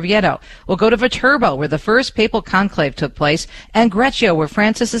miracles in Orvieto. We'll go to Viterbo, where the first papal conclave took place, and Greccio, where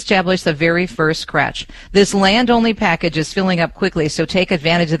Francis established the very first crèche. This land-only package is filling up quickly, so take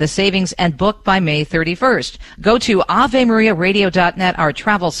advantage of the savings and book by May 31st. Go to AveMariaRadio.net, our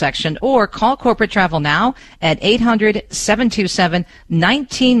travel section, or call Corporate Travel now at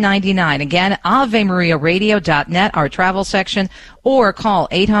 800-727-1999. Again, AveMariaRadio.net, our travel section, or call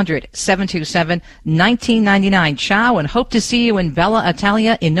 800-727-1999. Ciao, and hope to see you in Bella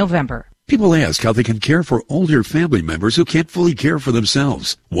Italia in November. People ask how they can care for older family members who can't fully care for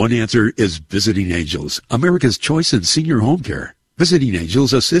themselves. One answer is Visiting Angels, America's choice in senior home care. Visiting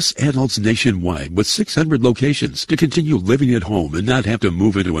Angels assists adults nationwide with 600 locations to continue living at home and not have to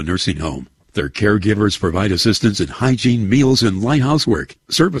move into a nursing home. Their caregivers provide assistance in hygiene, meals, and light housework.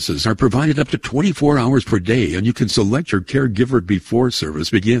 Services are provided up to 24 hours per day, and you can select your caregiver before service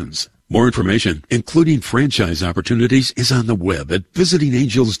begins. More information, including franchise opportunities, is on the web at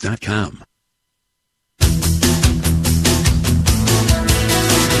visitingangels.com.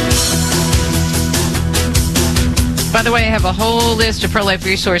 By the way, I have a whole list of pro-life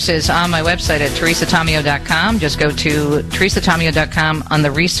resources on my website at teresatomeo.com. Just go to teresatomeo.com. On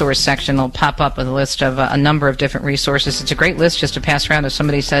the resource section, it'll pop up with a list of a number of different resources. It's a great list just to pass around if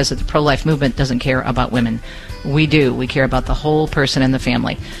somebody says that the pro-life movement doesn't care about women. We do. We care about the whole person and the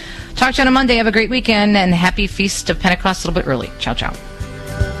family. Talk to you on a Monday. Have a great weekend, and happy Feast of Pentecost a little bit early. Ciao, ciao.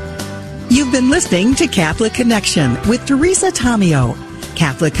 You've been listening to Catholic Connection with Teresa Tomeo.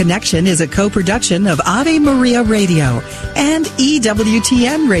 Catholic Connection is a co-production of Ave Maria Radio and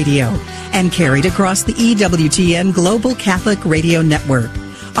EWTN Radio and carried across the EWTN Global Catholic Radio Network.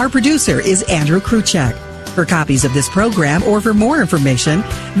 Our producer is Andrew Kruchek. For copies of this program or for more information,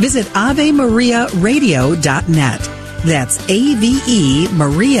 visit AveMariaRadio.net. That's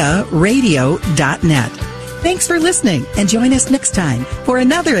AveMariaRadio.net. Thanks for listening, and join us next time for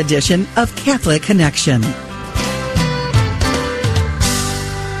another edition of Catholic Connection.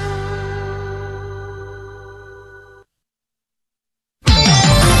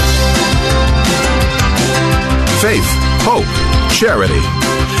 Faith, hope, charity.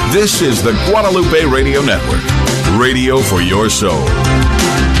 This is the Guadalupe Radio Network. Radio for your soul.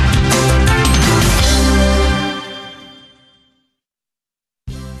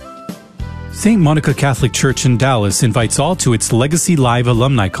 St. Monica Catholic Church in Dallas invites all to its Legacy Live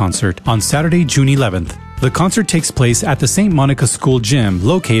Alumni Concert on Saturday, June 11th. The concert takes place at the St. Monica School Gym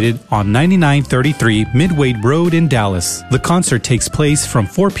located on 9933 Midway Road in Dallas. The concert takes place from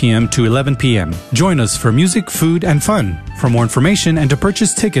 4 p.m. to 11 p.m. Join us for music, food, and fun. For more information and to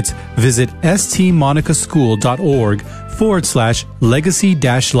purchase tickets, visit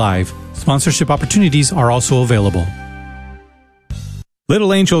stmonicaschool.org/legacy-live. Sponsorship opportunities are also available.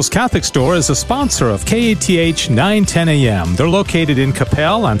 Little Angels Catholic Store is a sponsor of KATH 910 AM. They're located in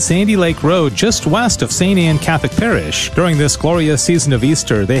Capel on Sandy Lake Road, just west of St. Anne Catholic Parish. During this glorious season of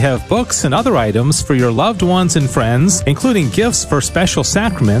Easter, they have books and other items for your loved ones and friends, including gifts for special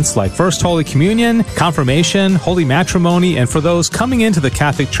sacraments like First Holy Communion, Confirmation, Holy Matrimony, and for those coming into the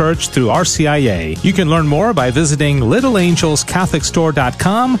Catholic Church through RCIA. You can learn more by visiting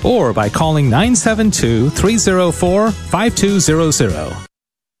littleangelscatholicstore.com or by calling 972-304-5200.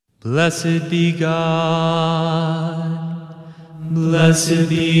 Blessed be God, blessed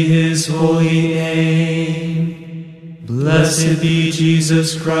be His holy name, blessed be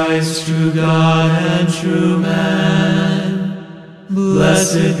Jesus Christ, true God and true man,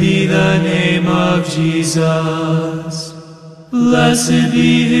 blessed be the name of Jesus, blessed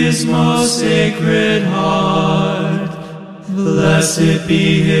be His most sacred heart, blessed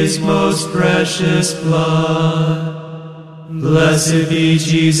be His most precious blood. Blessed be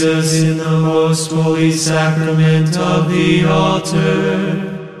Jesus in the most holy sacrament of the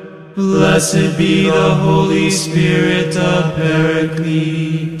altar. Blessed be the Holy Spirit, the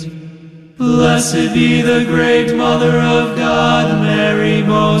Paraclete. Blessed be the great Mother of God, Mary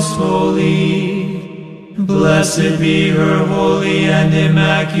most holy. Blessed be her holy and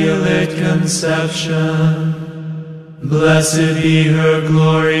immaculate conception. Blessed be her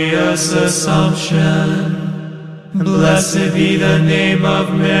glorious assumption. Blessed be the name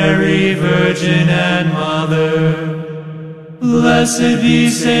of Mary, Virgin and Mother. Blessed be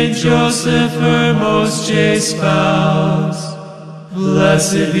Saint Joseph, her most chaste spouse.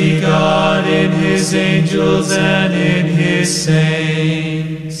 Blessed be God in his angels and in his saints.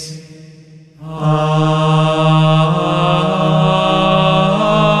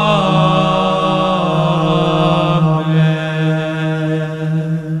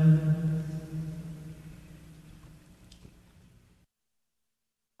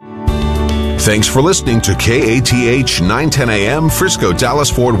 Thanks for listening to KATH 910 AM, Frisco, Dallas,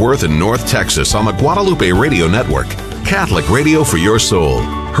 Fort Worth, and North Texas on the Guadalupe Radio Network. Catholic radio for your soul.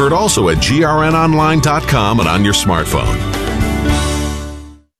 Heard also at grnonline.com and on your smartphone.